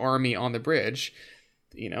all of the army on the bridge,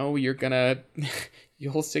 you're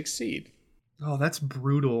you'll succeed. Oh, that's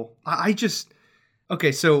brutal.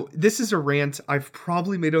 Okay, so this is a rant I've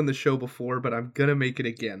probably made on the show before, but I'm gonna make it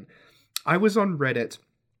again. I was on Reddit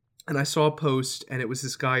and I saw a post, and it was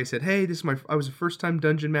this guy who said, hey, I was a first-time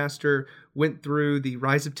dungeon master, went through the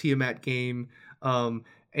Rise of Tiamat game,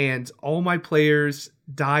 and all my players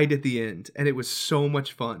died at the end, and it was so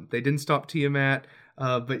much fun. They didn't stop Tiamat,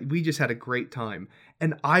 but we just had a great time.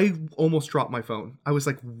 And I almost dropped my phone. I was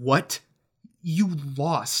like, what? You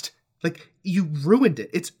lost. Like, you ruined it.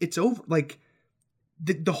 It's over. Like,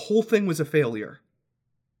 the whole thing was a failure.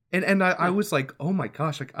 And I was like, oh my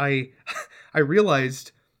gosh. Like, I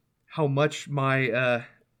realized how much my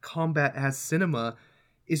combat as cinema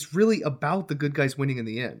is really about the good guys winning in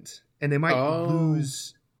the end. And they might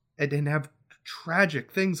lose and have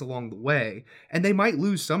tragic things along the way. And they might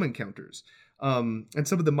lose some encounters. And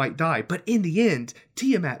some of them might die. But in the end,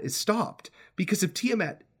 Tiamat is stopped. Because if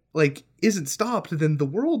Tiamat isn't stopped, then the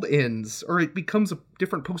world ends, or it becomes a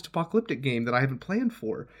different post-apocalyptic game that I haven't planned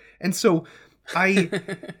for. And so I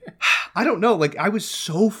don't know, like, I was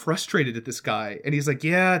so frustrated at this guy, and he's like,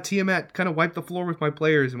 yeah, Tiamat kind of wiped the floor with my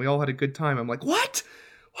players and we all had a good time. I'm like, what?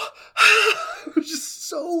 I was just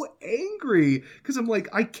so angry because I'm like,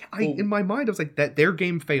 I in my mind I was like, that their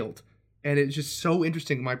game failed. And it's just so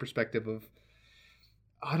interesting in my perspective of,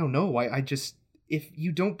 I don't know, I just, if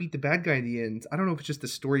you don't beat the bad guy in the end, I don't know if it's just the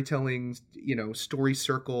storytelling, story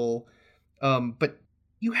circle, but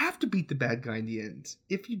you have to beat the bad guy in the end.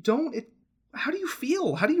 If you don't, how do you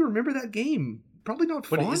feel? How do you remember that game? Probably not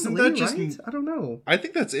fondly, but isn't that just, right? I don't know. I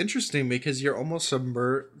think that's interesting because you're almost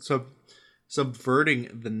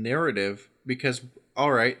subverting the narrative, because,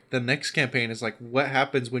 all right, the next campaign is like, what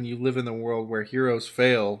happens when you live in the world where heroes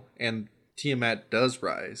fail and Tiamat does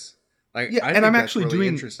rise? Like, yeah, I and think I'm that's actually really doing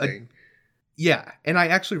interesting. Yeah, and I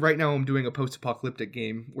actually right now I'm doing a post-apocalyptic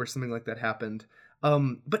game where something like that happened.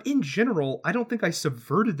 But in general, I don't think I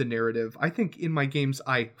subverted the narrative. I think in my games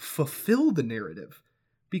I fulfill the narrative,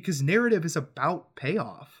 because narrative is about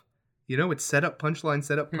payoff. It's set up, punchline,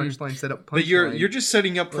 set up, punchline, set up, punchline. But you're just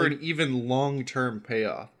setting up for an even long-term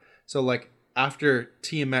payoff. So, like, after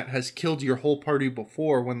Tiamat has killed your whole party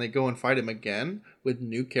before, when they go and fight him again with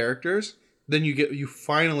new characters, then you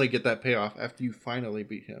finally get that payoff after you finally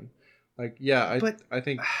beat him. Like, yeah, I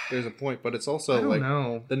think there's a point, but it's also like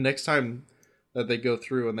the next time that they go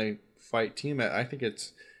through and they fight Tiamat, I think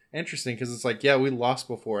it's interesting because it's like, yeah, we lost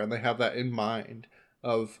before, and they have that in mind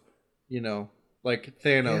of, like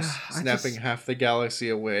Thanos snapping half the galaxy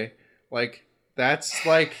away. Like, that's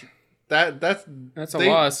like that's a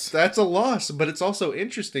loss. That's a loss, but it's also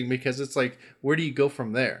interesting because it's like, where do you go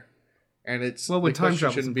from there? And it's, well, when time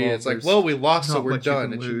travel shouldn't be, it's like, well, we lost, so we're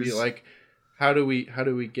done. It should be like, how do we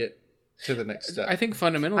get to the next step? I think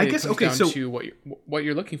fundamentally it comes down to what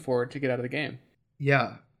you're looking for to get out of the game.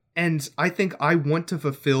 Yeah. And I think I want to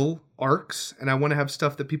fulfill arcs, and I want to have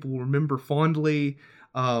stuff that people will remember fondly,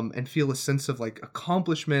 and feel a sense of like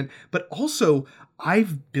accomplishment. But also,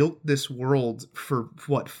 I've built this world for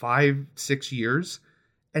 5-6 years.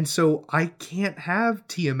 And so I can't have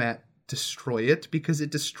Tiamat destroy it, because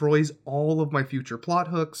it destroys all of my future plot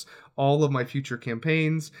hooks, all of my future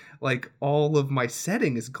campaigns, like all of my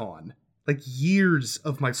setting is gone. Like years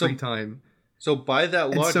of my free time. So by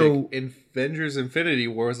that logic, Avengers Infinity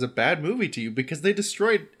War was a bad movie to you because they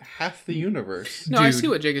destroyed half the universe. No, dude, I see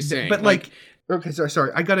what Jake is saying. But okay,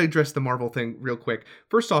 sorry. I got to address the Marvel thing real quick.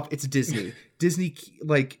 First off, it's Disney. Disney,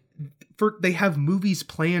 they have movies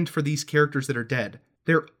planned for these characters that are dead.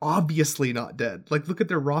 They're obviously not dead. Like, look at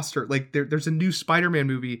their roster. Like, there's a new Spider-Man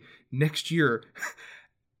movie next year.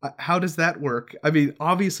 How does that work? I mean,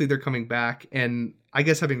 obviously they're coming back, and I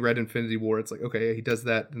guess having read Infinity War, it's like, okay, he does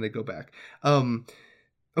that, then they go back.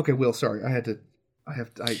 Okay, Will, sorry,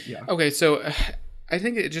 yeah. Okay, so I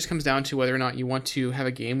think it just comes down to whether or not you want to have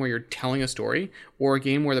a game where you're telling a story, or a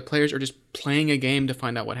game where the players are just playing a game to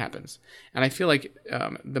find out what happens. And I feel like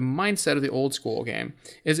the mindset of the old school game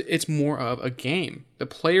is it's more of a game. The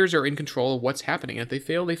players are in control of what's happening. If they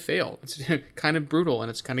fail, they fail. It's kind of brutal, and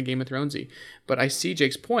it's kind of Game of Thronesy. But I see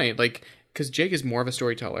Jake's point, because Jake is more of a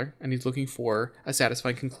storyteller, and he's looking for a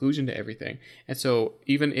satisfying conclusion to everything. And so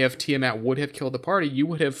even if Tiamat would have killed the party, you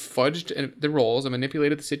would have fudged the roles and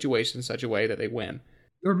manipulated the situation in such a way that they win.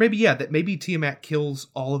 Or maybe Tiamat kills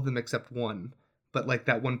all of them except one, but like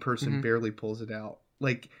that one person barely pulls it out.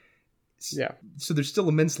 Like, yeah. So there's still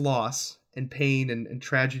immense loss, and pain and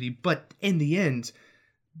tragedy, but in the end,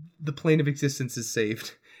 the plane of existence is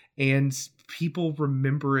saved, and people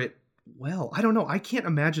remember it well. I don't know. I can't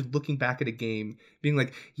imagine looking back at a game being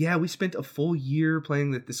like, yeah, we spent a full year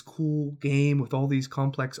playing this cool game with all these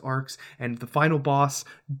complex arcs, and the final boss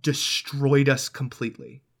destroyed us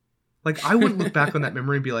completely. Like, I wouldn't look back on that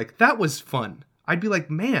memory and be like, that was fun. I'd be like,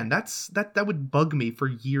 man, that would bug me for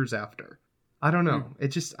years after. I don't know. It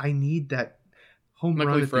just, I need that home run.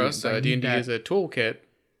 Luckily for us, D&D is a toolkit.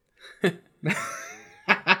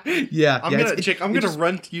 Yeah, I'm gonna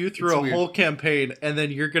run you through a whole campaign, and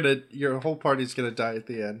then your whole party's gonna die at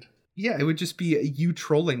the end. Yeah, it would just be you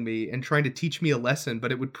trolling me and trying to teach me a lesson,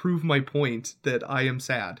 but it would prove my point that I am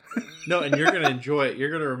sad. No, and you're gonna enjoy it.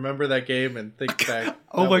 You're gonna remember that game and think back.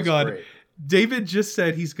 Oh my god. Great. David just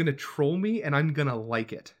said he's gonna troll me and I'm gonna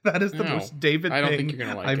like it. That is the most David I don't thing think you're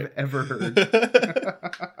gonna like I've it. ever heard.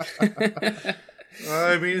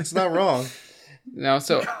 I mean, it's not wrong. Now,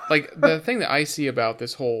 so like the thing that I see about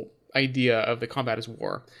this whole idea of the combat is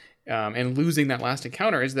war, and losing that last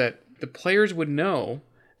encounter is that the players would know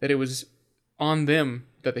that it was on them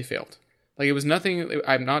that they failed. Like, it was nothing.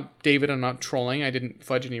 I'm not David. I'm not trolling. I didn't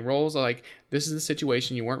fudge any rolls. Like, this is the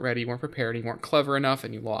situation. You weren't ready. You weren't prepared. You weren't clever enough,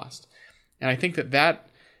 and you lost. And I think that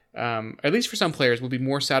at least for some players, will be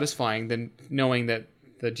more satisfying than knowing that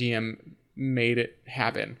the GM made it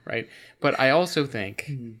happen, right? But I also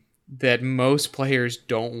think that most players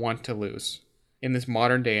don't want to lose in this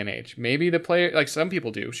modern day and age. Maybe the player, like some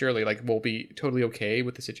people do, surely, like, will be totally okay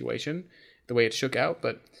with the situation, the way it shook out,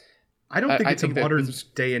 but I don't think it's a think that modern this-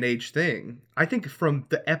 day and age thing. I think from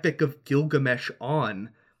the Epic of Gilgamesh on,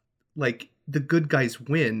 like, the good guys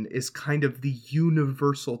win is kind of the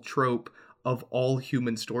universal trope of all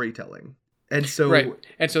human storytelling. And so right.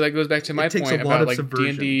 And so that goes back to my takes point a lot about of like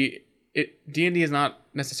subversion. D&D. D&D is not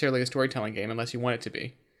necessarily a storytelling game unless you want it to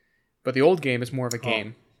be. But the old game is more of a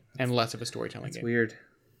game and less of a storytelling game. weird.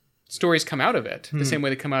 Stories come out of it the same way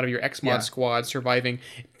they come out of your XMod squad surviving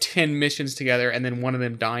 10 missions together and then one of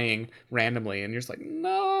them dying randomly, and you're just like,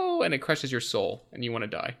 no, and it crushes your soul and you want to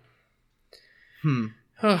die.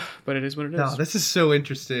 But it is what it is. Oh, this is so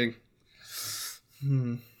interesting.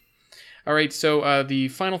 All right, so the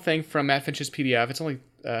final thing from Matt Finch's PDF, it's only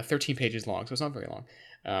 13 pages long, so it's not very long.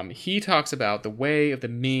 He talks about the way of the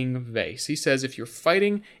Ming vase. He says if you're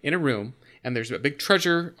fighting in a room and there's a big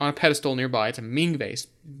treasure on a pedestal nearby, it's a Ming vase,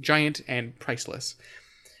 giant and priceless.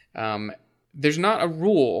 There's not a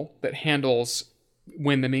rule that handles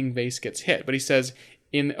when the Ming vase gets hit, but he says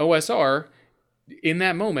in OSR, in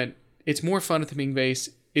that moment, it's more fun if the Ming vase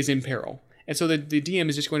is in peril. And so the DM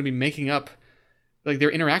is just going to be making up, like,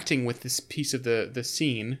 they're interacting with this piece of the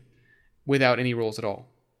scene without any rules at all.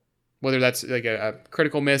 Whether that's like a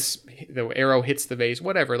critical miss, the arrow hits the vase,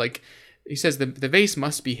 whatever. Like, he says the vase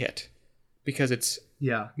must be hit because it's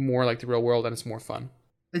more like the real world and it's more fun.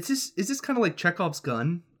 Is this kind of like Chekhov's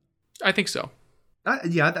gun? I think so.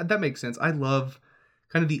 That makes sense. I love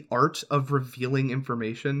kind of the art of revealing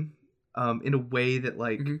information in a way that,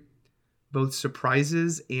 like, both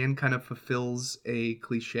surprises and kind of fulfills a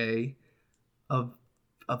cliche of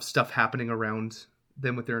stuff happening around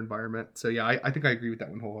them with their environment. So yeah, I think I agree with that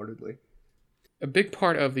one wholeheartedly. A big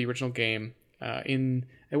part of the original game, it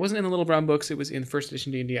wasn't in the Little Brown Books, it was in first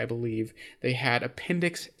edition D&D, I believe. They had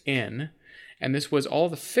Appendix N, and this was all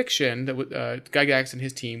the fiction that Gygax and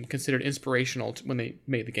his team considered inspirational when they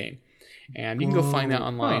made the game. And you can go find that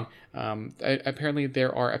online. Apparently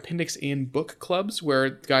there are Appendix N book clubs where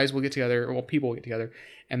guys will get together, or people will get together,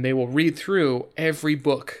 and they will read through every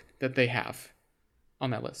book that they have on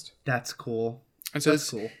that list. That's cool. And so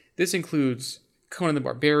cool. This includes Conan the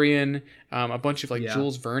Barbarian, a bunch of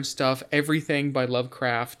Jules Verne stuff, everything by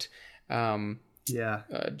Lovecraft, John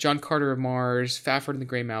Carter of Mars, Fafhrd and the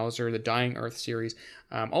Grey Mouser, the Dying Earth series,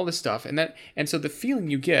 all this stuff. And so the feeling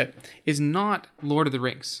you get is not Lord of the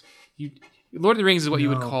Rings. Lord of the Rings is what you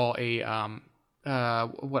would call a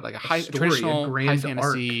high story, traditional a grand high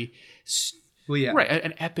fantasy, right?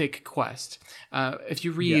 An epic quest. If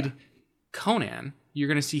you read Conan, you're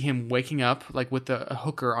going to see him waking up like with a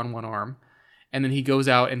hooker on one arm, and then he goes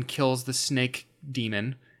out and kills the snake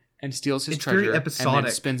demon and steals his treasure. Very episodic. And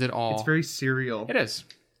then spends it all. It's very serial. It is.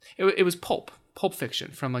 It was pulp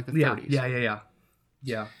fiction from like the 30s.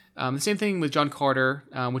 Yeah. The same thing with John Carter,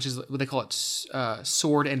 which is what they call it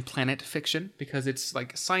sword and planet fiction, because it's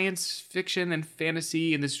like science fiction and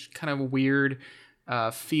fantasy and this kind of weird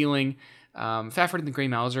feeling. Fafhrd and the Grey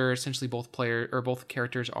Mouser, essentially both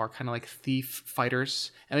characters are kind of like thief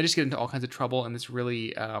fighters, and they just get into all kinds of trouble in this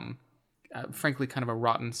really, frankly, kind of a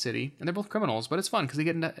rotten city. And they're both criminals, but it's fun because they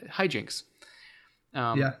get into hijinks.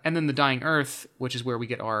 And then the Dying Earth, which is where we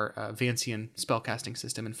get our Vancian spellcasting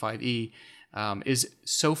system in 5e, is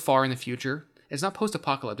so far in the future. It's not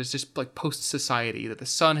post-apocalypse. It's just like post-society, that the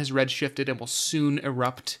sun has redshifted and will soon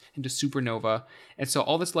erupt into supernova. And so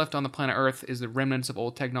all that's left on the planet Earth is the remnants of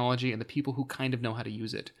old technology and the people who kind of know how to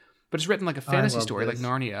use it. But it's written like a fantasy story, like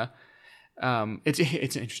Narnia. It's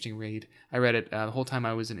an interesting read. I read it the whole time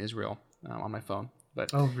I was in Israel on my phone.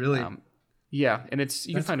 But oh, really? Yeah, and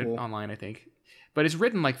you can find it online, I think. But it's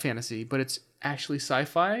written like fantasy, but it's actually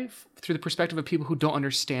sci-fi through the perspective of people who don't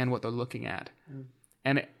understand what they're looking at.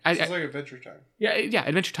 And It's like Adventure Time. Yeah,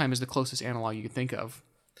 Adventure Time is the closest analog you can think of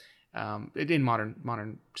in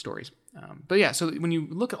modern stories. But yeah, so when you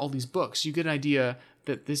look at all these books, you get an idea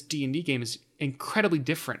that this D&D game is incredibly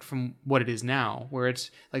different from what it is now, where it's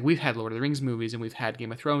like we've had Lord of the Rings movies and we've had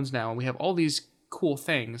Game of Thrones now, and we have all these cool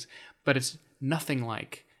things, but it's nothing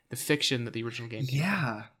like the fiction that the original game came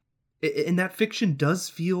from. And that fiction does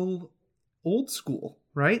feel old school,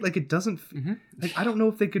 right? Like it doesn't like I don't know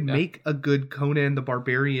if they could make a good Conan the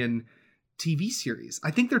Barbarian TV series. I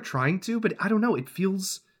think they're trying to, but I don't know. It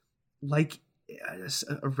feels like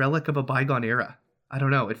a relic of a bygone era. I don't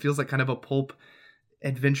know. It feels like kind of a pulp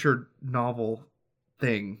adventure novel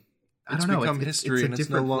thing. I don't know. It's become history and it's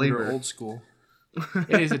no longer old school.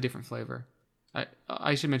 It is a different flavor.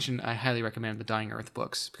 I should mention I highly recommend the Dying Earth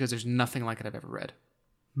books because there's nothing like it I've ever read.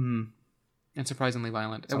 And surprisingly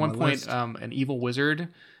violent. At one point, an evil wizard,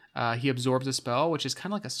 he absorbs a spell, which is kind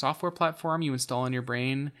of like a software platform you install in your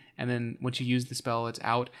brain, and then once you use the spell, it's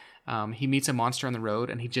out. He meets a monster on the road,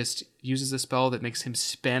 and he just uses a spell that makes him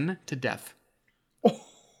spin to death.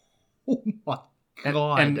 Oh my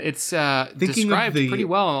god! And it's described pretty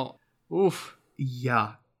well. Oof.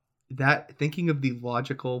 Yeah, thinking of the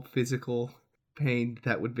logical, physical pain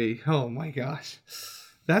that would be. Oh my gosh.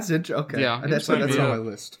 That's interesting. Okay, yeah, that's on my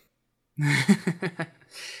list.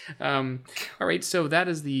 All right, so that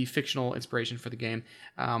is the fictional inspiration for the game.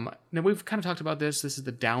 Now we've kind of talked about this. This is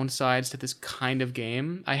the downsides to this kind of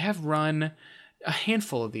game. I have run a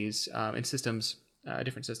handful of these in systems,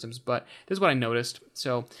 different systems, but this is what I noticed.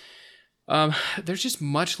 So there's just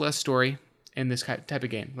much less story in this type of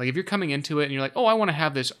game. Like if you're coming into it and you're like, oh, I want to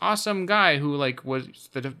have this awesome guy who like was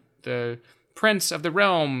the prince of the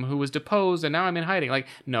realm who was deposed and now I'm in hiding. Like,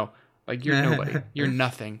 no, like you're nobody. You're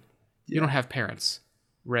nothing. You don't have parents.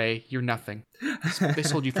 Ray, you're nothing. They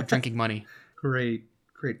sold you for drinking money. Great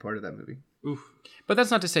part of that movie. Oof. But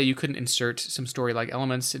that's not to say you couldn't insert some story-like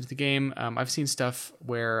elements into the game. I've seen stuff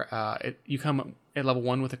where you come at level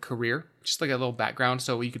 1 with a career, just like a little background.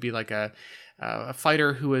 So you could be like a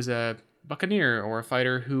fighter who is a buccaneer, or a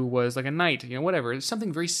fighter who was like a knight, whatever. It's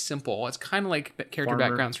something very simple. It's kind of like character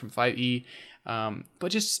backgrounds from 5e,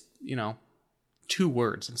 but just 2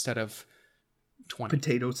 words instead of 20.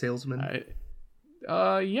 Potato salesman.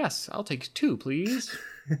 Yes, I'll take 2, please.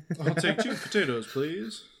 I'll take 2 potatoes,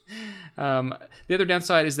 please. The other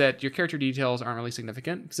downside is that your character details aren't really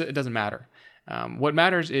significant, so it doesn't matter. What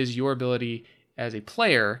matters is your ability as a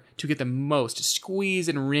player to get the most, to squeeze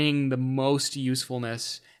and wring the most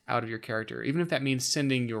usefulness out of your character, even if that means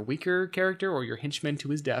sending your weaker character or your henchman to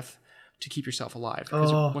his death to keep yourself alive.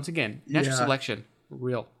 Because once again, natural selection,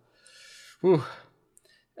 real. Whew.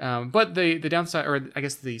 But the downside, or I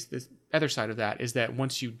guess the other side of that, is that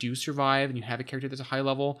once you do survive and you have a character that's a high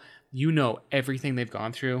level, you know everything they've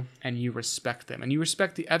gone through and you respect them. And you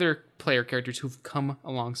respect the other player characters who've come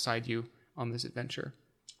alongside you on this adventure.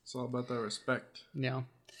 It's all about that respect. Yeah.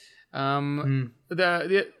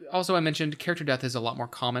 Also, I mentioned character death is a lot more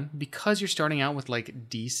common because you're starting out with like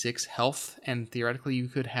D6 health, and theoretically you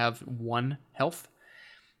could have 1 health.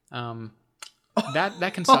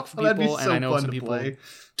 That can suck for people, and I know some people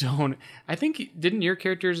don't. I think, didn't your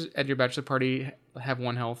characters at your bachelor party have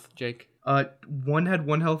 1 health, Jake? One had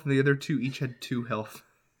 1 health, and the other 2 each had 2 health.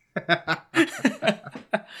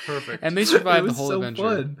 Perfect. And they survived the whole adventure.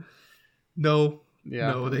 Fun. No,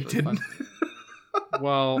 they didn't.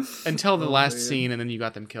 Well, until the last scene, and then you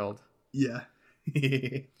got them killed. Yeah.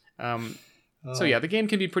 So yeah, the game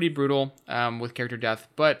can be pretty brutal with character death,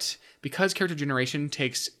 but because character generation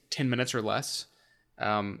takes 10 minutes or less,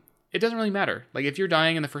 it doesn't really matter. Like if you're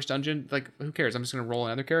dying in the first dungeon, like who cares? I'm just going to roll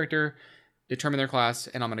another character, determine their class,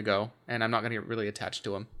 and I'm going to go, and I'm not going to get really attached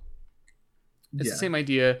to them. It's the same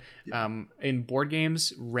idea. In board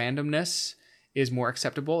games, randomness is more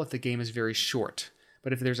acceptable if the game is very short.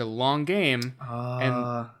 But if there's a long game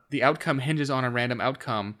and the outcome hinges on a random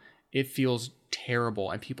outcome, it feels terrible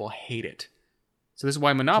and people hate it. So this is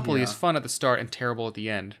why Monopoly is fun at the start and terrible at the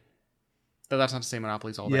end. Though that's not to say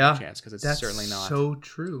Monopoly's all random chance, because it's certainly not. So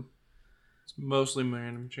true. It's mostly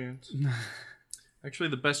random chance. Actually,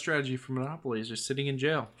 the best strategy for Monopoly is just sitting in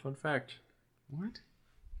jail. Fun fact. What?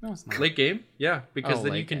 No, it's not. Late game? Yeah, because Oh,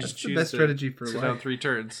 then you late can game. just That's the choose best to strategy for sit life. down 3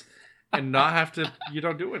 turns and not have to. You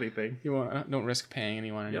don't do anything. You don't risk paying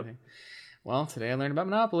anyone Yep. anything. Well, today I learned about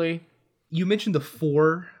Monopoly. You mentioned the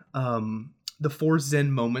four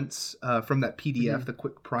Zen moments from that PDF, the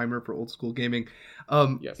quick primer for old school gaming.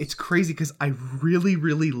 Yes. It's crazy because I really,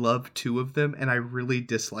 really love 2 of them, and I really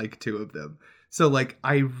dislike 2 of them. So like,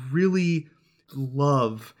 I really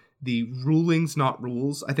love the rulings, not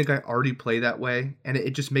rules. I think I already play that way, and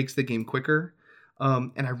it just makes the game quicker.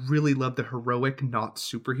 And I really love the heroic, not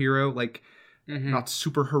superhero, like not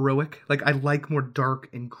super heroic. Like I like more dark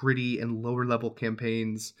and gritty and lower level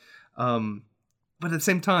campaigns. But at the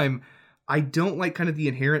same time, I don't like kind of the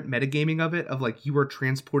inherent metagaming of it, of like you are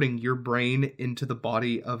transporting your brain into the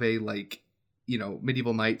body of a like,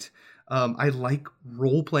 medieval knight. I like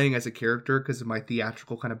role playing as a character because of my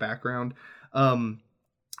theatrical kind of background.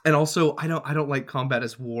 And also I don't like combat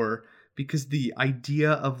as war because the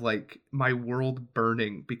idea of like my world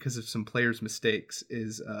burning because of some players' mistakes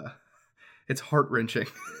is it's heart-wrenching.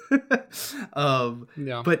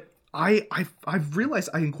 Yeah. But I've realized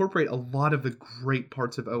I incorporate a lot of the great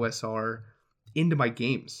parts of OSR into my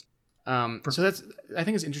games. So that's, I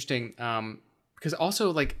think it's interesting, because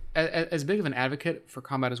also like as big of an advocate for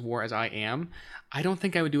combat as war as I am, I don't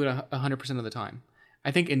think I would do it 100% of the time.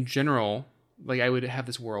 I think in general, like I would have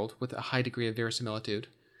this world with a high degree of verisimilitude,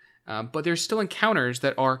 but there's still encounters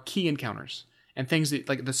that are key encounters and things that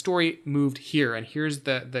like the story moved here and here's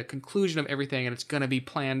the conclusion of everything and it's going to be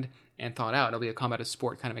planned and thought out. It'll be a combat as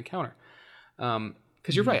sport kind of encounter.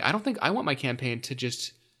 Because you're right. I don't think I want my campaign to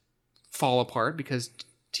just fall apart because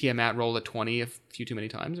Tiamat rolled a 20 a few too many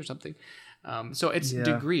times or something. So it's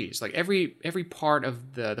degrees. Like every part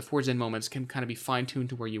of the 4 Zen moments can kind of be fine-tuned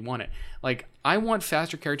to where you want it. Like I want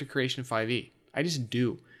faster character creation in 5e. I just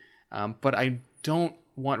do. But I don't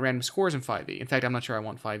want random scores in 5e. In fact, I'm not sure I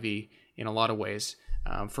want 5e in a lot of ways,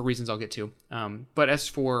 for reasons I'll get to. But as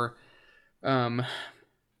for,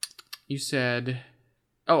 you said,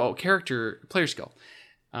 character player skill.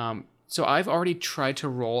 So I've already tried to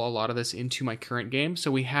roll a lot of this into my current game.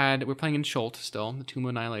 So we're playing in Schult still, the Tomb of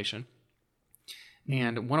Annihilation.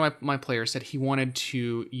 And one of my players said he wanted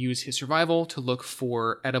to use his survival to look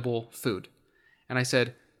for edible food. And I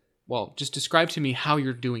said, well, just describe to me how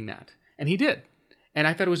you're doing that. And he did. And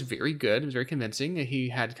I thought it was very good. It was very convincing. He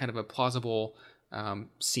had kind of a plausible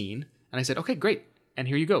scene. And I said, okay, great. And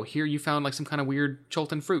here you go. Here you found like some kind of weird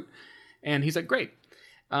Chultan fruit. And he's like, great.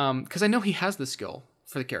 Because I know he has the skill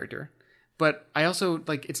for the character. But I also,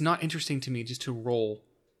 like, it's not interesting to me just to roll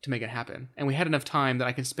to make it happen. And we had enough time that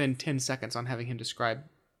I can spend 10 seconds on having him describe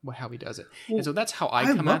how he does it. Well, and so that's how I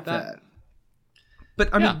come at that. But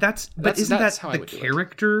I mean, isn't that how I the would do it.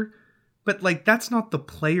 character? But like, that's not the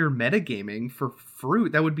player metagaming for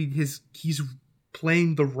fruit. That would be he's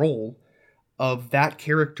playing the role of that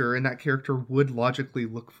character, and that character would logically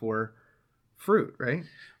look for fruit, right?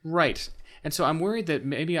 Right. And so I'm worried that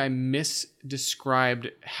maybe I misdescribed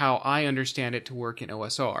how I understand it to work in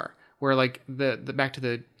OSR, where like the back to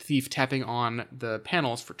the thief tapping on the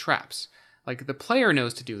panels for traps. Like the player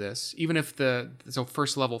knows to do this, even if so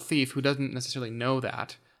first level thief who doesn't necessarily know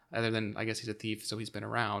that, other than I guess he's a thief, so he's been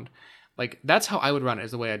around. Like that's how I would run it,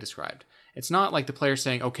 is the way I described. It's not like the player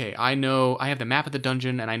saying, okay, I have the map of the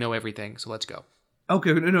dungeon and I know everything, so let's go.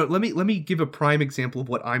 Okay, no. Let me give a prime example of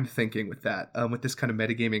what I'm thinking with that, with this kind of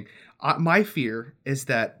metagaming. My fear is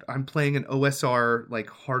that I'm playing an OSR like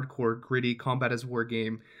hardcore gritty combat as war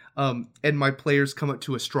game, and my players come up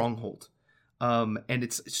to a stronghold, and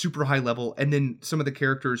it's super high level, and then some of the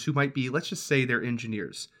characters who might be, let's just say they're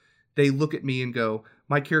engineers, they look at me and go,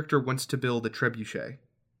 my character wants to build a trebuchet,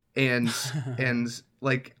 and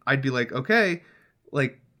like I'd be like, okay,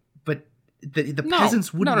 like, but the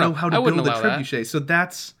peasants wouldn't know how to build a trebuchet. That. So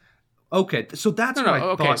that's okay. So that's what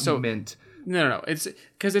I thought you meant. No. It's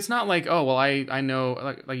because it's not like, oh, well, I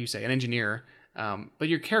know, like you say, an engineer, but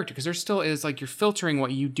your character, because there still is like you're filtering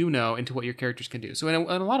what you do know into what your characters can do. So in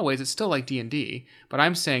a lot of ways, it's still like D&D, but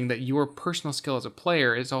I'm saying that your personal skill as a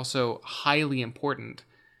player is also highly important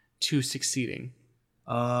to succeeding.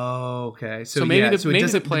 Oh, okay. So maybe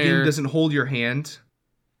the player game doesn't hold your hand.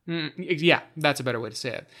 Yeah, that's a better way to say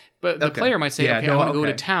it. But the player might say, I want to go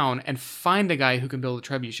to town and find a guy who can build a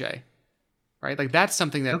trebuchet. Right? Like, that's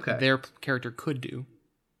something that their character could do.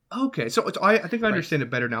 Okay, so I think I understand it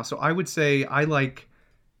better now. So I would say I like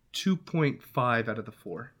 2.5 out of the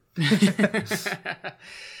 4. But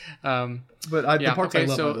the parts I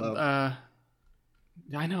love, I love.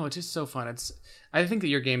 I know, it's just so fun. I think that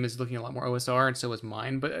your game is looking a lot more OSR, and so is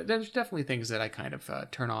mine. But there's definitely things that I kind of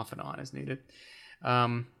turn off and on as needed.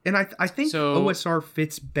 And I think So- OSR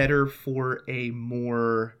fits better for a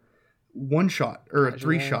more one shot or a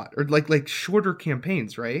Casual. 3-shot or like shorter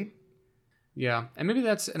campaigns, right? Yeah, and maybe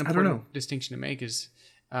that's an I don't know. important distinction to make is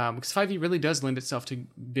because 5e really does lend itself to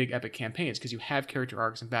big epic campaigns because you have character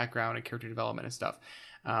arcs and background and character development and stuff.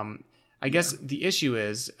 I guess the issue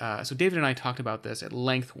is, so David and I talked about this at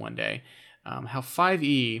length one day, how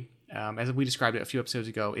 5e, as we described it a few episodes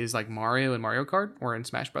ago, is like Mario and Mario Kart or in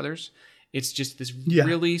Smash Brothers. It's just this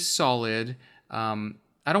really solid,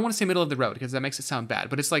 I don't want to say middle of the road because that makes it sound bad,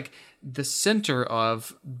 but it's like the center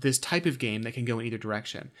of this type of game that can go in either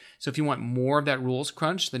direction. So if you want more of that rules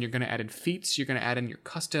crunch, then you're going to add in feats, you're going to add in your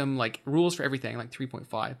custom like rules for everything, like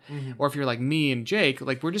 3.5. Or if you're like me and Jake,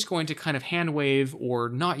 like we're just going to kind of hand wave or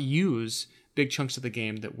not use big chunks of the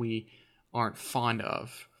game that we aren't fond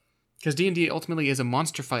of. Because D&D ultimately is a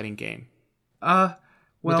monster fighting game. Well,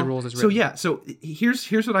 the rules as so written. yeah, so here's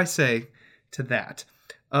what I say to that.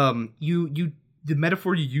 The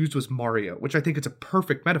metaphor you used was Mario, which I think it's a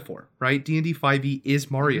perfect metaphor, right? D&D 5e is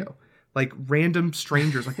Mario. Like random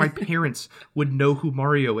strangers, like my parents would know who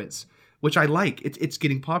Mario is, which I like. It's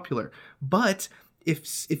getting popular. But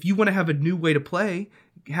if you want to have a new way to play,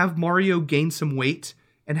 have Mario gain some weight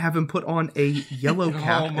and have him put on a yellow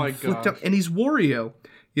cap and flipped up, and he's Wario.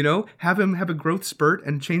 You know, have him have a growth spurt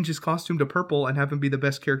and change his costume to purple and have him be the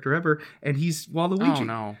best character ever, and he's Waluigi. Oh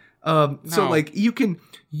no. So No. like you can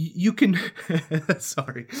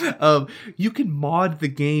sorry, you can mod the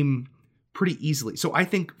game pretty easily. So I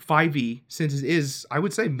think 5e, since it is, I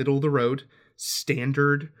would say middle of the road,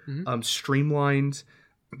 standard, streamlined,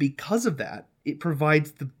 because of that, it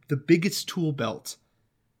provides the biggest tool belt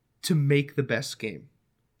to make the best game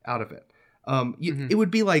out of it. It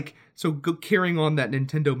would be like, so carrying on that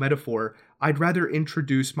Nintendo metaphor, I'd rather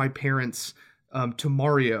introduce my parents to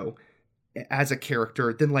Mario as a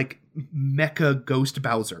character than like Mecha Ghost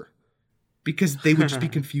Bowser, because they would just be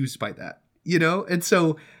confused by that, you know? And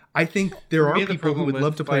so I think there For are me, the people who problem would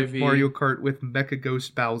love to with play 5e Mario Kart with Mecha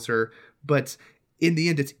Ghost Bowser, but in the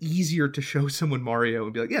end, it's easier to show someone Mario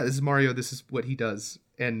and be like, yeah, this is Mario, this is what he does.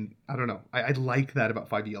 And I don't know. I like that about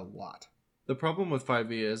 5e a lot. The problem with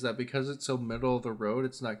 5e is that because it's so middle of the road,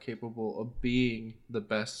 it's not capable of being the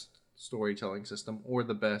best storytelling system or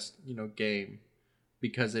the best, game.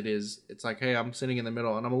 Because it's like, hey, I'm sitting in the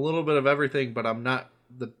middle and I'm a little bit of everything, but I'm not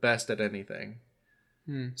the best at anything.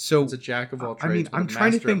 So It's a jack of all I mean, trades. but I'm a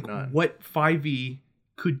trying to master of think none. what 5e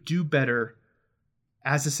could do better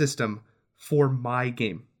as a system for my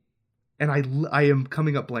game. And I am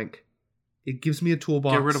coming up blank. It gives me a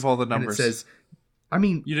toolbox. Get rid of all the and numbers. it says, I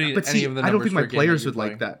mean, You don't need but any see, of the I don't numbers think my for a game players that would you're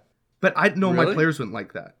like playing. that. But my Really? players wouldn't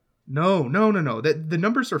like that. No. The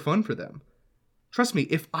numbers are fun for them. Trust me,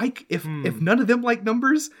 if none of them like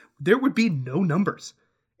numbers, there would be no numbers.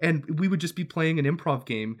 And we would just be playing an improv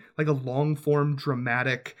game, like a long-form,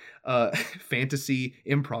 dramatic fantasy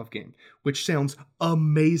improv game, which sounds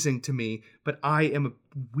amazing to me, but I am a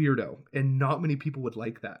weirdo, and not many people would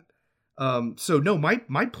like that. So no,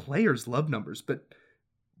 my players love numbers, but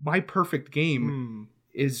my perfect game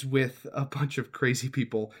is with a bunch of crazy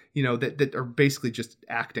people, that are basically just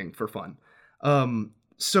acting for fun.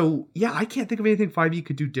 So yeah, I can't think of anything 5e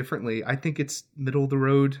could do differently. I think it's middle of the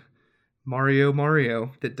road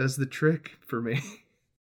Mario that does the trick for me.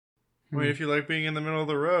 I mean, if you like being in the middle of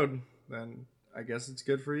the road, then I guess it's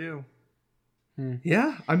good for you.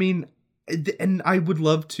 Yeah, I mean, and I would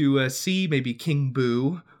love to see maybe King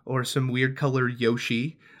Boo or some weird color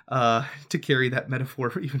Yoshi to carry that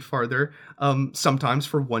metaphor even farther. Sometimes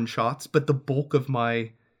for one shots, but the bulk of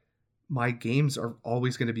my games are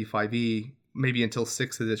always going to be 5e. Maybe until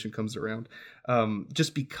 6th edition comes around,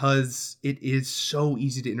 just because it is so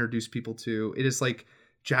easy to introduce people to. It is like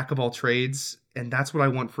jack of all trades, and that's what I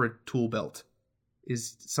want for a tool belt,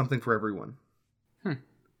 is something for everyone.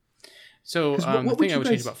 So 'Cause the what would thing I you would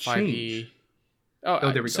change guys about 5e. change?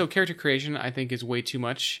 Oh, there we so go. character creation, I think, is way too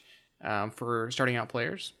much for starting out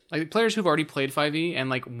players. Like players who've already played 5e and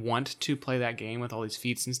like want to play that game with all these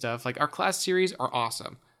feats and stuff. Like our class series are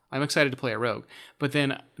awesome. I'm excited to play a rogue. But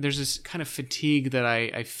then there's this kind of fatigue that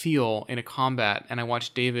I feel in a combat, and I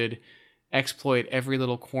watch David exploit every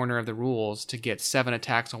little corner of the rules to get 7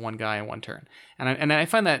 attacks on one guy in one turn. And I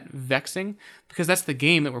find that vexing because that's the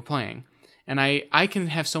game that we're playing. And I can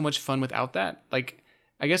have so much fun without that. Like,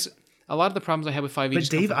 I guess a lot of the problems I have with 5e But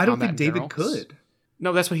just come Dave, from I don't combat think in David general. could.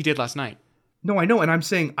 No, that's what he did last night. No, I know, and I'm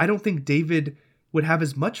saying I don't think David would have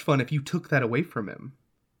as much fun if you took that away from him.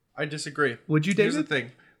 I disagree. Would you, Here's David? the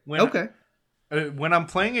thing. Okay. When I'm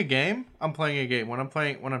playing a game, I'm playing a game. When I'm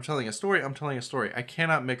telling a story, I'm telling a story. I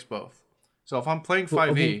cannot mix both. So if I'm playing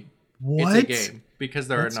 5e, What? it's a game because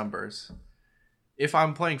there That's- are numbers. if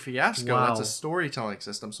I'm playing Fiasco, that's Wow. a storytelling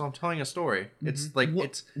system. So I'm telling a story. It's like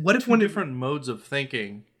it's What if two one of different modes of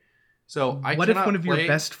thinking. So I what if cannot one of your play-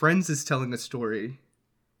 best friends is telling a story?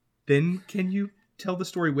 Then can you tell the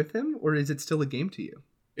story with him, or is it still a game to you?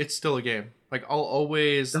 It's still a game. Like I'll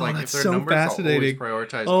always Oh, like if that's they're so numbers, fascinating. I'll always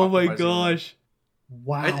prioritize. Oh my optimizing them. gosh!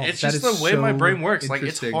 Wow, It's that just is the way my so brain works. Like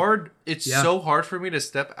it's interesting. hard. It's Yeah. so hard for me to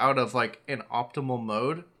step out of like an optimal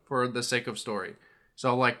mode for the sake of story.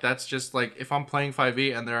 So like that's just like if I'm playing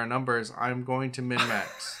 5e and there are numbers, I'm going to min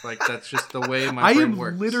max. Like that's just the way my I brain am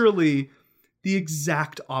works. literally the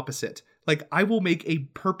exact opposite. Like I will make a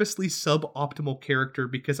purposely suboptimal character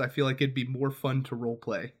because I feel like it'd be more fun to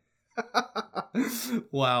roleplay.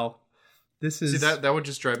 Wow, this is See that would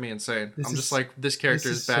just drive me insane. This I'm just is- like this character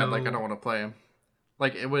this is is bad. Like I so- don't want to play him.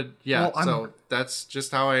 Like it would. Yeah. Well, I'm- so that's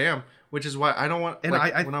just how I am. Which is why I don't want. And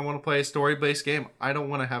Like, I- when I want to play a story based game, I don't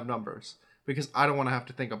want to have numbers because I don't want to have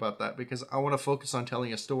to think about that because I want to focus on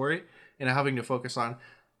telling a story and having to focus on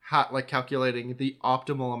like calculating the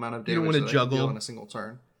optimal amount of You don't damage wanna that I can deal juggle. in a single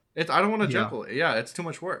turn. I don't want to Yeah. juggle it. Yeah, it's too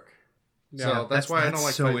much work. Yeah, So that's why I don't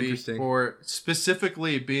like so 5e interesting. for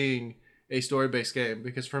specifically being a story-based game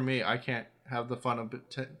because for me, I can't have the fun of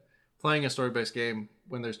playing a story-based game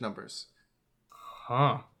when there's numbers.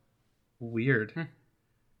 Huh. Weird.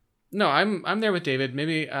 No, I'm there with David.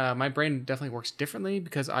 Maybe my brain definitely works differently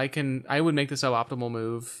because I would make the suboptimal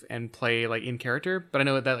move and play like in character, but I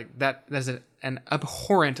know that that's an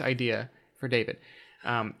abhorrent idea for David.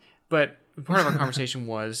 But part of our conversation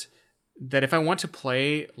was that if I want to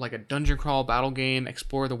play like a dungeon crawl battle game,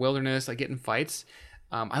 explore the wilderness, like get in fights,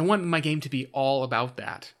 I want my game to be all about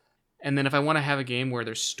that. And then if I want to have a game where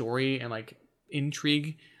there's story and like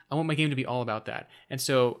intrigue, I want my game to be all about that. And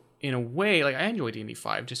so in a way, like I enjoy D&D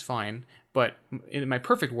 5 just fine, but in my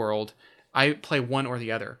perfect world, I play one or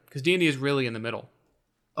the other because D&D is really in the middle.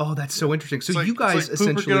 Oh, that's so interesting. So It's like- you guys it's like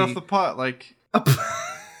poop or essentially get off the pot. Like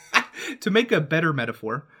to make a better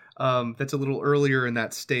metaphor, that's a little earlier in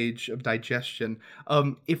that stage of digestion.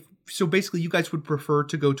 If so, basically, you guys would prefer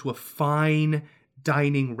to go to a fine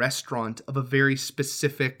dining restaurant of a very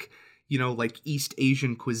specific, like East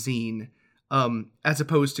Asian cuisine, as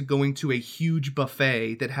opposed to going to a huge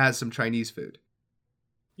buffet that has some Chinese food.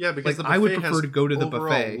 yeah, because Like, the I would buffet prefer has to go to the overall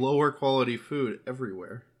buffet. lower quality food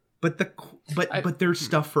everywhere. But but there's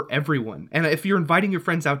stuff for everyone. And if you're inviting your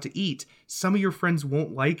friends out to eat, some of your friends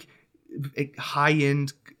won't like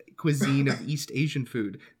high-end cuisine of East Asian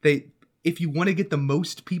food. If you want to get the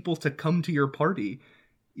most people to come to your party,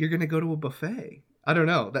 you're going to go to a buffet. I don't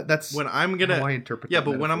know. That's When I'm how I gonna interpret yeah, that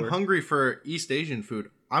but when I'm metaphor. hungry for East Asian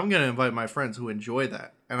food, I'm gonna invite my friends who enjoy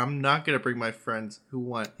that, and I'm not gonna bring my friends who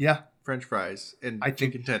want Yeah, French fries and I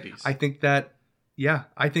think- chicken tendies. I think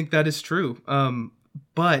that is true.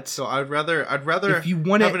 But So I'd rather if you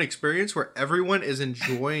want have an experience where everyone is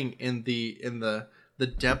enjoying in the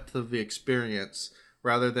depth of the experience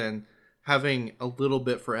rather than having a little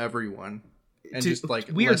bit for everyone and just like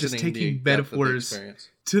we are just lessening the taking depth of the metaphors experience.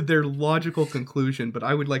 to their logical conclusion, but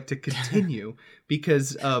I would like to continue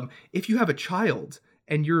because if you have a child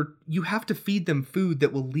and you have to feed them food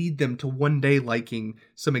that will lead them to one day liking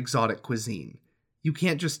some exotic cuisine. You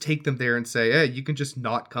can't just take them there and say, "Hey, you can just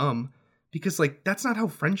not come," because like that's not how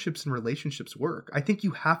friendships and relationships work. I think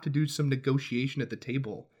you have to do some negotiation at the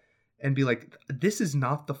table and be like, "This is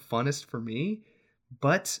not the funnest for me,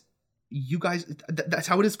 but you guys that's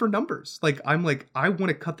how it is for numbers." Like I'm like I want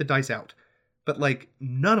to cut the dice out. But like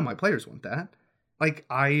none of my players want that. Like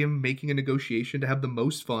I am making a negotiation to have the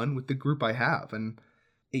most fun with the group I have, and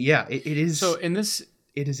yeah, it is. So in this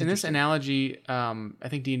interesting. analogy, I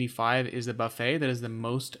think D&D 5 is the buffet that is the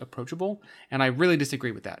most approachable, and I really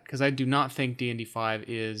disagree with that because I do not think D&D 5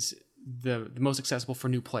 is the most accessible for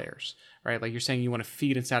new players. Right? Like you're saying, you want to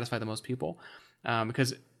feed and satisfy the most people,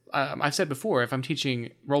 because. I've said before, if I'm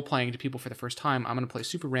teaching role-playing to people for the first time, I'm going to play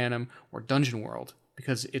Super Random or Dungeon World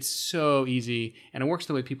because it's so easy and it works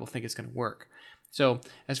the way people think it's going to work. So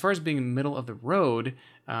as far as being middle of the road,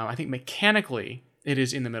 I think mechanically it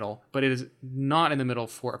is in the middle, but it is not in the middle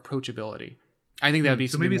for approachability. I think that would be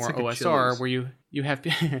So something maybe more it's like a OSR Chili's. where you have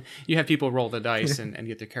you have people roll the dice and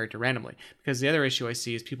get their character randomly. Because the other issue I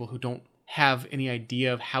see is people who don't have any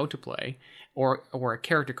idea of how to play or a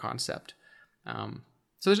character concept.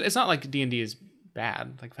 So it's not like D&D is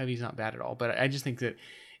bad. Like 5e is not bad at all. But I just think that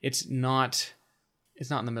it's not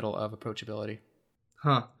in the middle of approachability.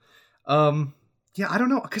 Huh. Yeah, I don't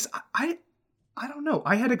know, because I don't know.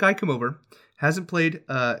 I had a guy come over, hasn't played.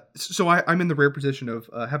 So I'm in the rare position of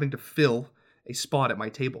having to fill a spot at my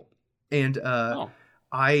table, and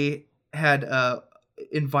I had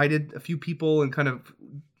invited a few people and kind of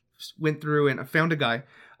went through, and I found a guy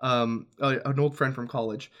an old friend from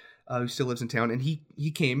college who still lives in town, and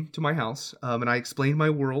he came to my house, and I explained my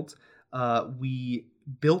world. We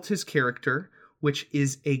built his character, which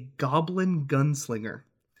is a goblin gunslinger,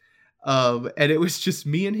 and it was just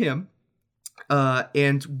me and him,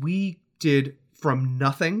 and we did from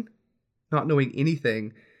nothing, not knowing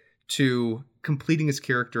anything, to completing his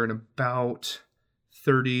character in about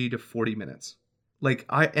 30 to 40 minutes. Like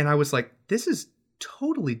I was like, this is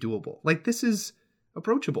totally doable. Like, this is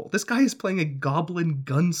approachable. This guy is playing a goblin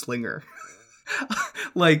gunslinger.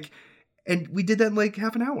 Like, and we did that in like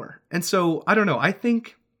half an hour. And so I don't know. I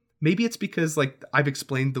think maybe it's because like I've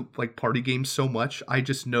explained the like party games so much. I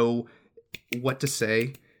just know what to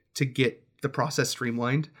say to get the process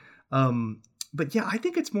streamlined. But yeah, I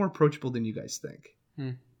think it's more approachable than you guys think.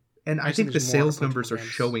 And I think the sales numbers are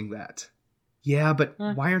showing that. Yeah, but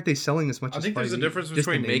why aren't they selling as much as 5e? I think there's a difference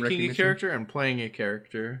between making a character and playing a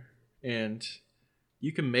character. And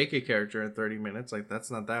you can make a character in 30 minutes. Like,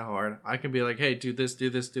 that's not that hard. I can be like, hey, do this, do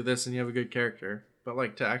this, do this, and you have a good character. But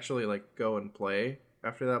like to actually like go and play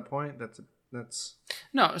after that point, that's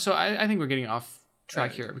no. So I think we're getting off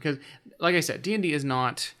track here because, like I said, D&D is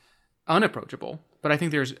not unapproachable. But I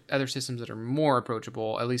think there's other systems that are more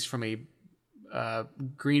approachable, at least from a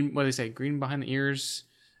green. What do they say? Green behind the ears.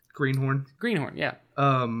 Greenhorn. Greenhorn. Yeah.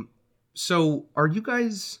 So are you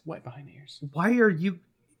guys white behind the ears? Why are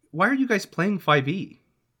you guys playing 5e?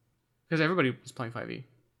 Because everybody is playing 5e.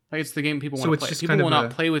 Like, it's the game people want So to it's play. just People kind will of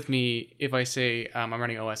not play with me if I say I'm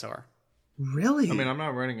running OSR. Really? I mean, I'm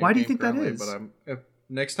not running. Why do you think that is? But if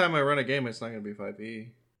next time I run a game, it's not going to be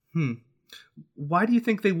 5e. Why do you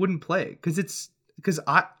think they wouldn't play? Because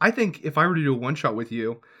I think if I were to do a one shot with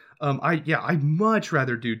you, I'd much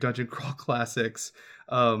rather do Dungeon Crawl Classics,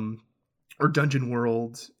 or Dungeon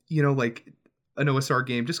World. You know, like an OSR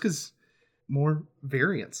game, just because more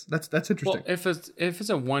variance. That's interesting. Well, if it's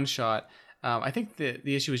a one shot, I think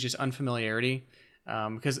the issue is just unfamiliarity,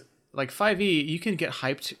 because like 5e, you can get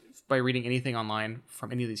hyped by reading anything online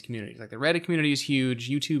from any of these communities. Like the Reddit community is huge,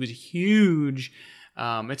 YouTube is huge.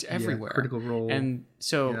 It's everywhere. Yeah, Critical Role. And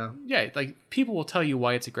so, like people will tell you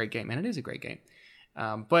why it's a great game, and it is a great game.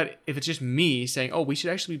 But if it's just me saying, oh, we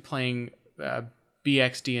should actually be playing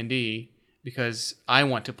BX D&D because I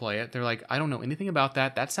want to play it, they're like, I don't know anything about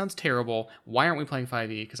that. That sounds terrible. Why aren't we playing 5e?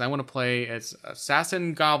 Because I want to play as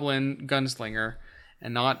Assassin Goblin Gunslinger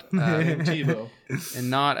and not TiVo. and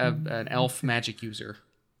not an elf magic user.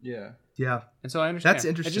 Yeah. Yeah. And so I understand. That's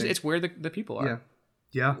interesting. It's where the people are.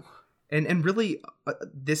 Yeah. And really,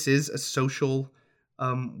 this is a social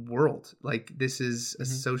world. Like, this is a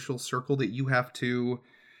social circle that you have to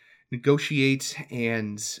negotiate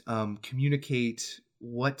and communicate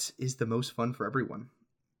what is the most fun for everyone.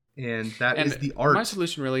 And that is the art. My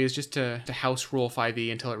solution really is just to house rule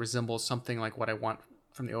 5e until it resembles something like what I want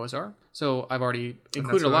from the OSR. So I've already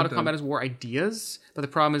included a lot of combat as war ideas, but the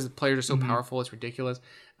problem is the players are so powerful, it's ridiculous.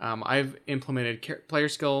 I've implemented player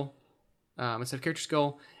skill instead of character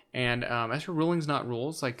skill. And as for rulings, not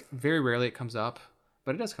rules, like very rarely it comes up,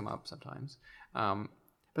 but it does come up sometimes.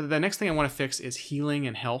 But the next thing I want to fix is healing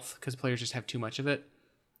and health, because players just have too much of it,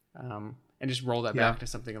 and just roll that back to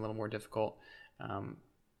something a little more difficult.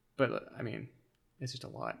 But I mean, it's just a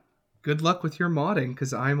lot. Good luck with your modding,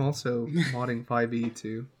 because I'm also modding 5e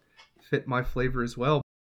to fit my flavor as well.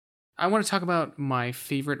 I want to talk about my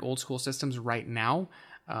favorite old school systems right now.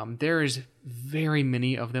 There is very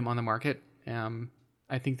many of them on the market.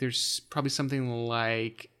 I think there's probably something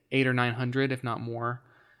like 800 or 900, if not more.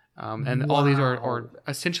 And all these are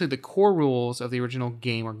essentially the core rules of the original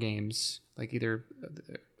game or games, like either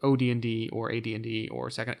OD&D or AD&D or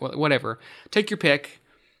second, whatever. Take your pick.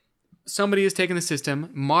 Somebody has taken the system,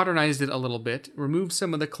 modernized it a little bit, removed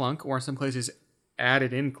some of the clunk, or in some places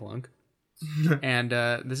added in clunk. And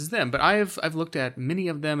this is them. But I've looked at many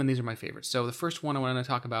of them, and these are my favorites. So the first one I want to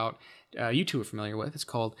talk about, you two are familiar with. It's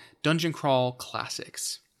called Dungeon Crawl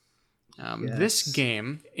Classics. This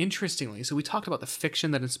game, interestingly, so we talked about the fiction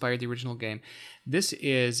that inspired the original game. This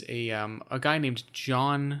is a guy named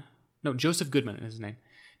Joseph Goodman is his name.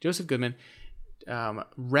 Joseph Goodman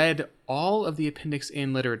read all of the Appendix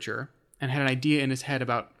N literature and had an idea in his head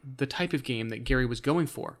about the type of game that Gary was going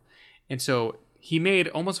for. And so he made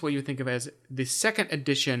almost what you would think of as the second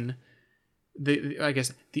edition,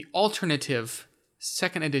 the alternative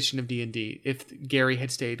second edition of D&D if Gary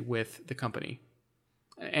had stayed with the company.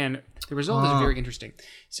 And the result is very interesting.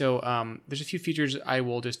 So there's a few features I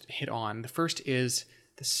will just hit on. The first is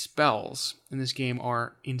the spells in this game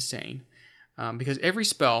are insane. Because every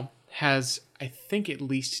spell has, I think, at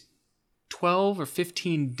least 12 or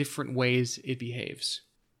 15 different ways it behaves.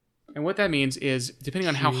 And what that means is, depending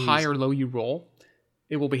on how high or low you roll,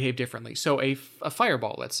 it will behave differently. So a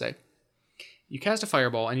fireball, let's say. You cast a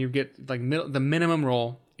fireball and you get like the minimum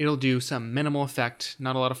roll. It'll do some minimal effect,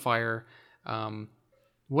 not a lot of fire,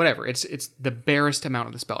 whatever. It's the barest amount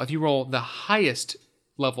of the spell. If you roll the highest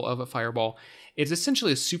level of a fireball, it's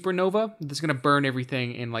essentially a supernova that's going to burn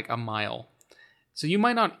everything in like a mile. So you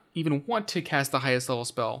might not even want to cast the highest level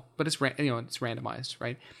spell, but it's it's randomized,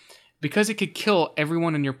 right? Because it could kill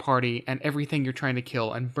everyone in your party and everything you're trying to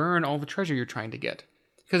kill and burn all the treasure you're trying to get.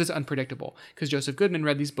 Because it's unpredictable. Because Joseph Goodman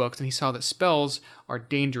read these books and he saw that spells are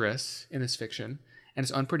dangerous in this fiction, and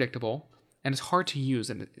it's unpredictable, and it's hard to use.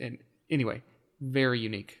 And anyway, very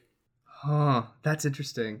unique. Huh, that's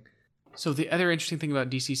interesting. So the other interesting thing about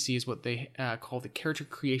DCC is what they call the character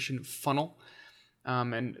creation funnel.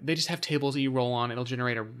 And they just have tables that you roll on. It'll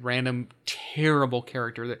generate a random, terrible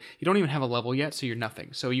character that you don't even have a level yet, so you're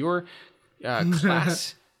nothing. So your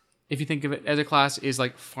class, if you think of it as a class, is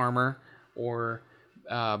like farmer or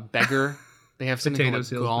beggar. They have something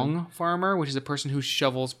called a gong farmer, which is a person who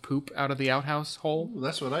shovels poop out of the outhouse hole. Ooh,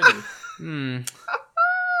 that's what I do.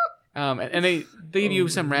 And they give you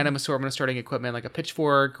some random assortment of starting equipment, like a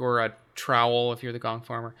pitchfork or a trowel if you're the gong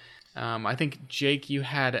farmer. I think, Jake, you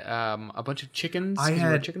had a bunch of chickens. You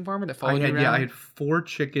were a chicken farmer that followed you around. Yeah, I had 4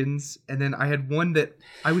 chickens, and then I had one that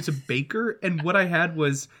I was a baker, and what I had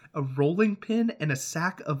was a rolling pin and a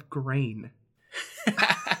sack of grain.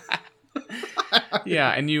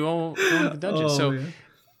 Yeah, and you all go into the dungeon.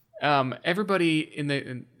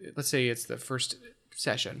 Everybody let's say it's the first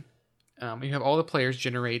session, you have all the players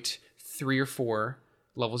generate 3 or 4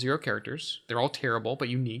 level 0 characters. They're all terrible, but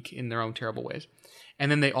unique in their own terrible ways. And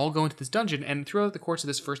then they all go into this dungeon, and throughout the course of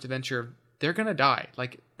this first adventure, they're going to die.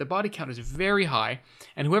 Like, the body count is very high,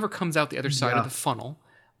 and whoever comes out the other side of the funnel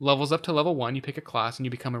levels up to level 1, you pick a class, and you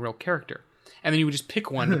become a real character. And then you would just pick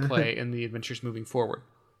one to play in the adventures moving forward.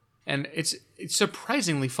 And it's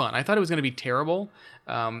surprisingly fun. I thought it was going to be terrible,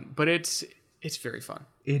 but it's very fun.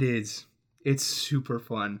 It is. It's super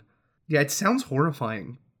fun. Yeah, it sounds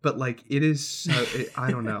horrifying, but like it is. I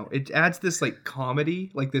don't know. It adds this like comedy,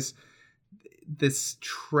 like this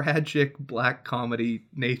tragic black comedy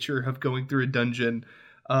nature of going through a dungeon.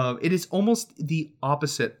 It is almost the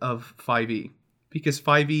opposite of 5e, because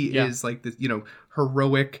 5e is like this,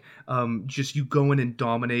 heroic, just you go in and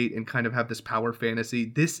dominate and kind of have this power fantasy.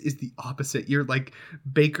 This is the opposite. You're like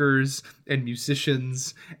bakers and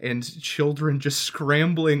musicians and children just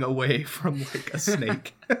scrambling away from like a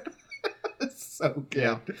snake. It's so good.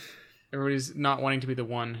 Yeah. Everybody's not wanting to be the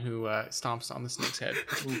one who stomps on the snake's head.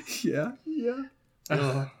 Yeah.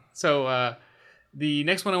 So the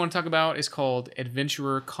next one I want to talk about is called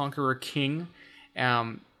Adventurer Conqueror King.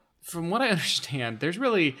 From what I understand, there's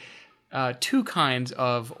really 2 kinds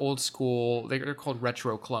of old school. They're called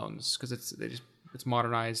retro clones because it's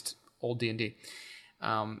modernized old D&D.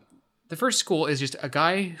 The first school is just a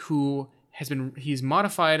guy who he's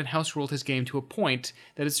modified and house ruled his game to a point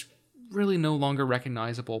that it's really no longer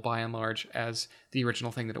recognizable by and large as the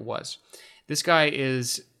original thing that it was. This guy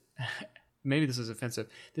is, maybe this is offensive,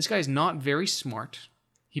 this guy is not very smart.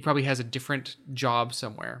 He probably has a different job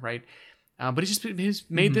somewhere, right? But he's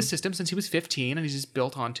made this system since he was 15, and he's just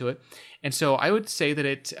built onto it. And so I would say that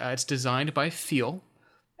it's designed by feel,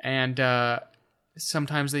 and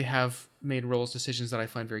sometimes they have made roles decisions that I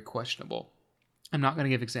find very questionable. I'm not going to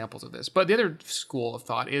give examples of this. But the other school of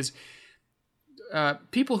thought is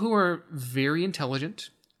people who are very intelligent,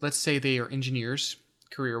 let's say they are engineers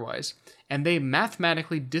career-wise, and they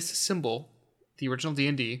mathematically disassemble the original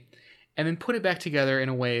D&D and then put it back together in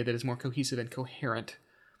a way that is more cohesive and coherent.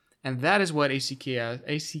 And that is what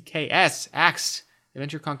ACKS, Axe,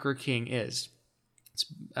 Adventure Conqueror King is. It's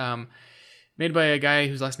made by a guy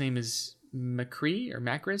whose last name is McCree or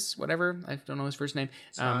Macris, whatever. I don't know his first name.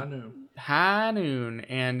 Hanoon.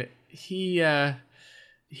 And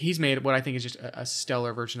he's made what I think is just a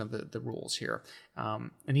stellar version of the rules here.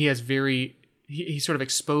 And he has he sort of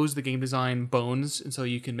exposed the game design bones, and so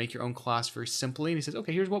you can make your own class very simply. And he says,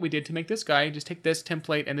 okay, here's what we did to make this guy. Just take this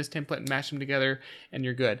template and mash them together, and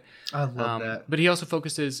you're good. I love that. But he also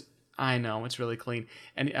focuses, I know, it's really clean.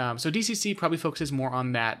 And so DCC probably focuses more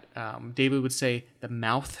on that, David would say, the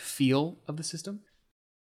mouth feel of the system.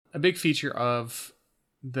 A big feature of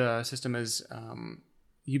the system is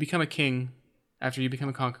you become a king after you become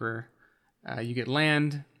a conqueror. You get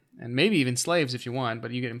land, and maybe even slaves if you want,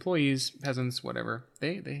 but you get employees, peasants, whatever.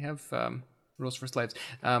 They have rules for slaves.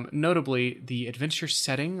 Notably, the adventure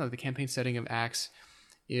setting, like the campaign setting of Axe,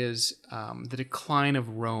 is the decline of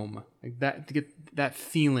Rome. Like that, to get that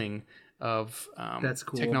feeling of that's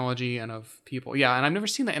cool. Technology and of people. Yeah, and I've never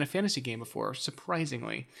seen that in a fantasy game before,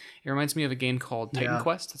 surprisingly. It reminds me of a game called Titan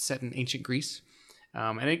Quest that's set in ancient Greece.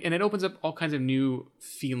 And it opens up all kinds of new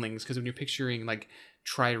feelings, because when you're picturing like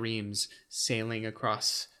triremes sailing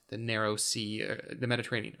across the narrow sea, the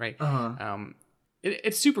Mediterranean, right?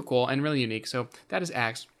 It's super cool and really unique. So that is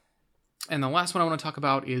Axe. And the last one I want to talk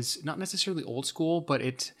about is not necessarily old school, but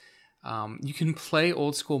you can play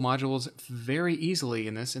old school modules very easily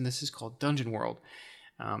in this, and this is called Dungeon World.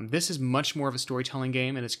 This is much more of a storytelling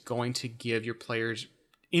game, and it's going to give your players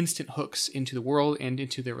instant hooks into the world and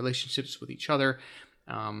into their relationships with each other.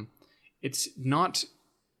 It's not...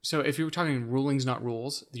 So if you were talking rulings, not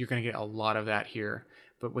rules, you're going to get a lot of that here,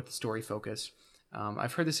 but with the story focus.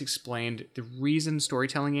 I've heard this explained. The reason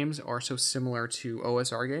storytelling games are so similar to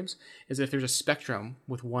OSR games is that if there's a spectrum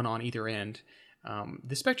with one on either end,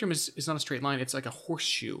 the spectrum is not a straight line. It's like a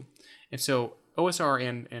horseshoe. And so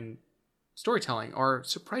OSR and storytelling are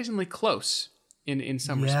surprisingly close in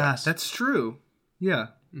some respects. Yeah, that's true. Yeah.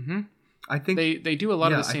 Mm-hmm. I think they do a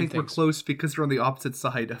lot of the same things. I think we're close because we're on the opposite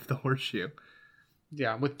side of the horseshoe.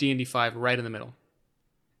 Yeah, with D&D 5 right in the middle.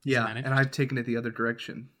 Yeah, and I've taken it the other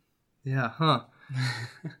direction. Yeah, huh.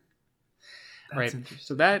 Right.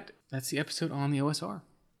 So that's the episode on the OSR.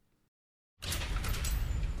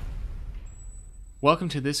 Welcome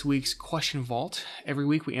to this week's Question Vault. Every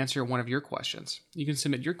week we answer one of your questions. You can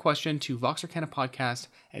submit your question to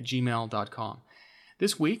voxarcanapodcast@gmail.com.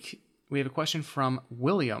 This week we have a question from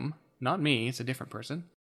William, not me, it's a different person.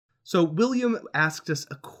 So William asked us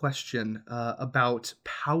a question about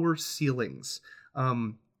power ceilings.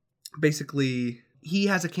 Basically, he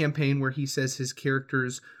has a campaign where he says his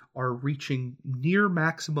characters are reaching near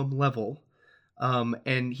maximum level.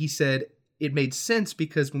 And he said it made sense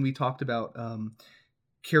because when we talked about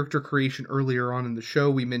character creation earlier on in the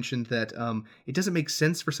show, we mentioned that it doesn't make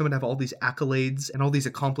sense for someone to have all these accolades and all these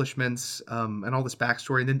accomplishments and all this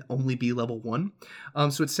backstory and then only be level 1.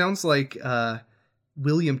 So it sounds like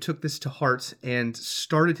William took this to heart and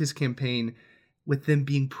started his campaign with them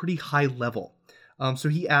being pretty high level. So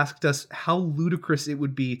he asked us how ludicrous it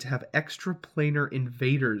would be to have extraplanar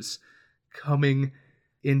invaders coming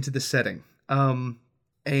into the setting. And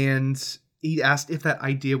he asked if that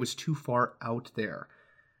idea was too far out there.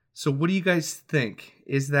 So what do you guys think?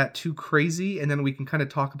 Is that too crazy? And then we can kind of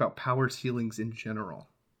talk about power ceilings in general.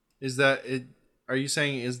 Is that it? Are you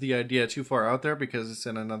saying is the idea too far out there because it's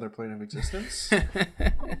in another plane of existence?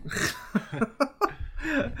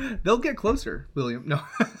 They'll get closer, William. No.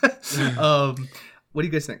 What do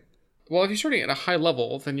you guys think? Well, if you're starting at a high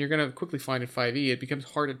level, then you're going to quickly find in 5e it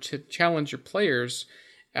becomes harder to challenge your players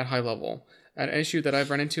at high level. An issue that I've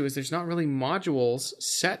run into is there's not really modules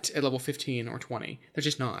set at level 15 or 20. They're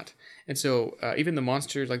just not. And so even the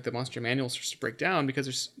monsters, like the monster manual, starts to break down because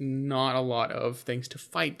there's not a lot of things to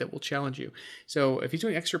fight that will challenge you. So if he's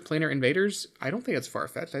doing extraplanar invaders, I don't think it's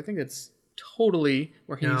far-fetched. I think it's totally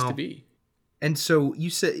where he needs to be. And so you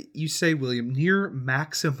say, William, near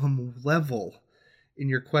maximum level in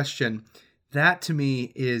your question. That to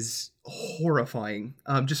me is horrifying,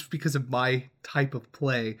 just because of my type of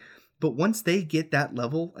play. But once they get that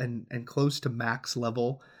level and close to max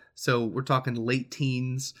level, so we're talking late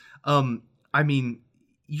teens, I mean,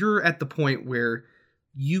 you're at the point where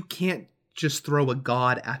you can't just throw a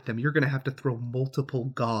god at them. You're going to have to throw multiple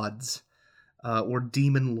gods or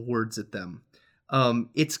demon lords at them.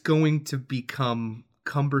 It's going to become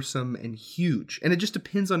cumbersome and huge. And it just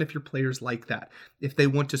depends on if your players like that. If they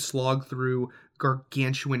want to slog through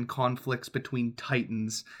gargantuan conflicts between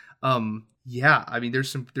titans, yeah, I mean, there's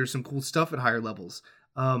some cool stuff at higher levels.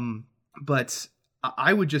 But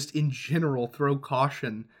I would just in general throw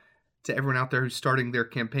caution to everyone out there who's starting their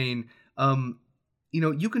campaign.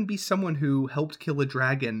 You can be someone who helped kill a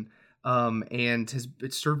dragon, and has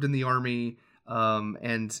served in the army,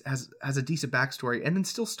 and has a decent backstory, and then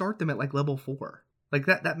still start them at like level 4. Like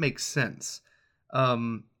that makes sense.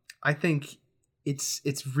 I think it's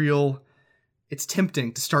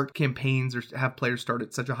tempting to start campaigns or have players start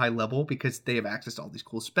at such a high level because they have access to all these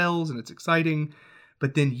cool spells and it's exciting.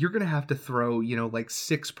 But then you're going to have to throw, like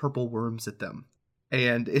 6 purple worms at them.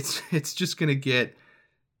 And it's just going to get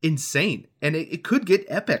insane. And it could get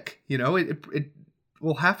epic, it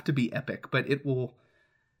will have to be epic, but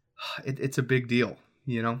it's a big deal,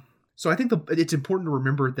 So I think it's important to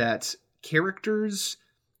remember that characters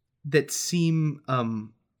that seem,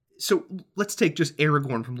 so let's take just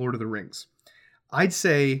Aragorn from Lord of the Rings. I'd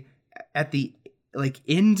say at the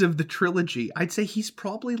end of the trilogy, I'd say he's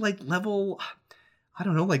probably level, I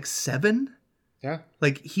don't know, 7. Yeah.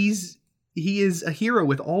 He is a hero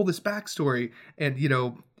with all this backstory and,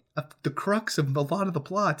 the crux of a lot of the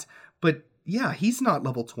plot. But yeah, he's not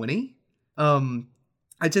level 20. I'd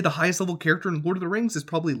say the highest level character in Lord of the Rings is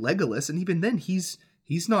probably Legolas. And even then he's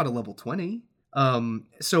not a level 20.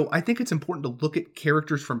 So I think it's important to look at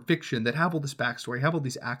characters from fiction that have all this backstory, have all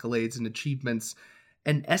these accolades and achievements,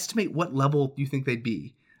 and estimate what level you think they'd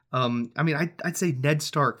be. I'd say Ned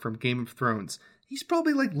Stark from Game of Thrones. He's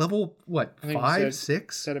probably like level, what, I think 5,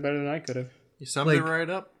 6? Said it better than I could have. You summed it right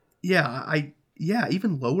up. Yeah,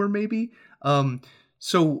 even lower maybe.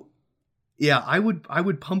 So yeah, I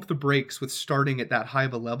would pump the brakes with starting at that high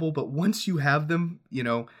of a level, but once you have them,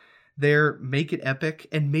 there, make it epic,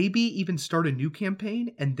 and maybe even start a new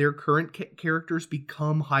campaign, and their current characters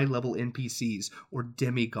become high-level NPCs or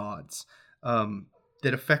demigods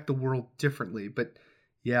that affect the world differently. But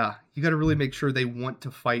yeah, you got to really make sure they want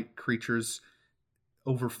to fight creatures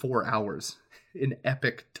over 4 hours in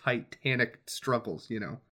epic, titanic struggles,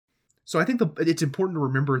 So I think it's important to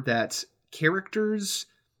remember that characters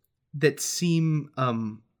that seem...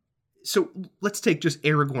 so let's take just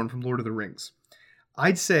Aragorn from Lord of the Rings.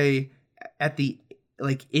 I'd say at the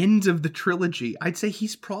end of the trilogy, I'd say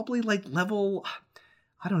he's probably like level,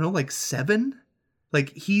 I don't know, like 7.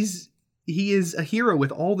 Like he is a hero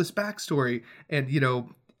with all this backstory and,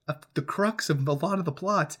 the crux of a lot of the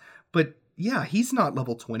plot. But yeah, he's not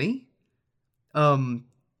level 20. I'd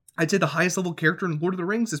say the highest level character in Lord of the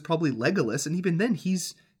Rings is probably Legolas. And even then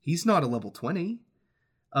he's not a level 20.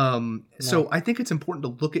 So I think it's important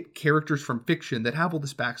to look at characters from fiction that have all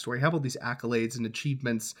this backstory, have all these accolades and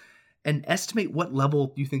achievements, and estimate what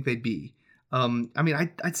level you think they'd be.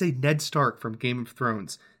 I'd say Ned Stark from Game of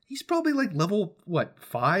Thrones. He's probably like level, what,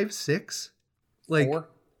 5, 6? Like 4?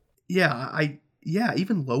 Yeah,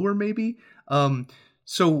 even lower maybe.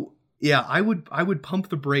 So yeah, I would pump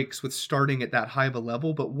the brakes with starting at that high of a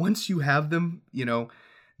level, but once you have them,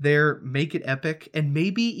 there, make it epic, and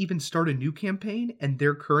maybe even start a new campaign, and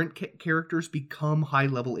their current characters become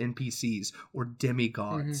high-level NPCs or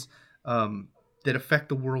demigods that affect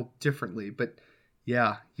the world differently. But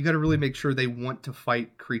yeah, you got to really make sure they want to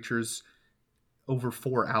fight creatures over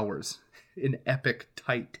 4 hours in epic,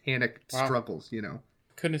 titanic struggles,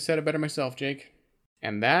 Couldn't have said it better myself, Jake.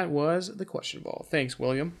 And that was the question ball. Thanks,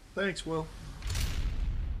 William. Thanks, Will.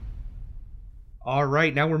 All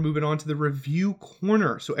right, now we're moving on to the review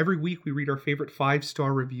corner. So every week we read our favorite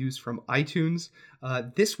 5-star reviews from iTunes.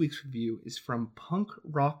 This week's review is from Punk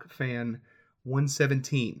Rock Fan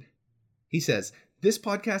 117. He says, "This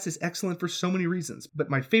podcast is excellent for so many reasons, but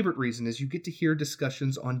my favorite reason is you get to hear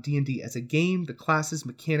discussions on D&D as a game, the classes,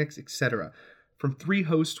 mechanics, etc. from 3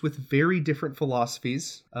 hosts with very different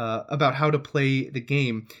philosophies about how to play the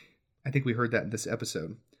game." I think we heard that in this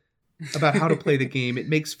episode. About how to play the game. It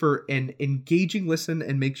makes for an engaging listen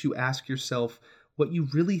and makes you ask yourself what you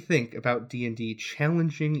really think about D&D,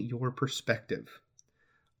 challenging your perspective.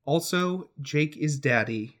 Also, Jake is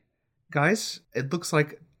daddy. Guys, it looks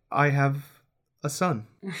like I have a son.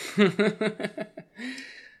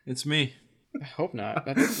 It's me. I hope not.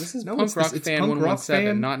 This is No, Punk Rock it's Fan Punk Rock 117,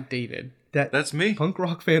 Fan. not David. That's me. Punk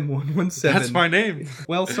Rock Fan 117. That's my name.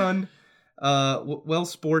 Well, son. Well,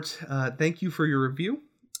 sport. Thank you for your review.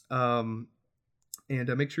 And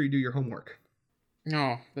make sure you do your homework.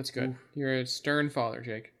 Oh, that's good. You're a stern father,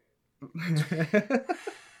 Jake.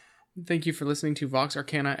 Thank you for listening to Vox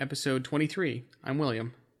Arcana episode 23. I'm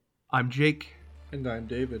William. I'm Jake. And I'm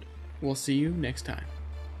David. We'll see you next time.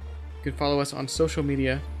 You can follow us on social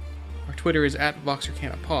media. Our Twitter is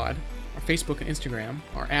 @VoxArcanaPod. Our Facebook and Instagram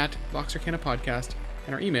are @VoxArcanaPodcast.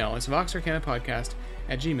 And our email is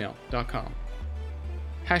voxarcanapodcast@gmail.com.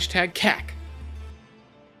 #CAC.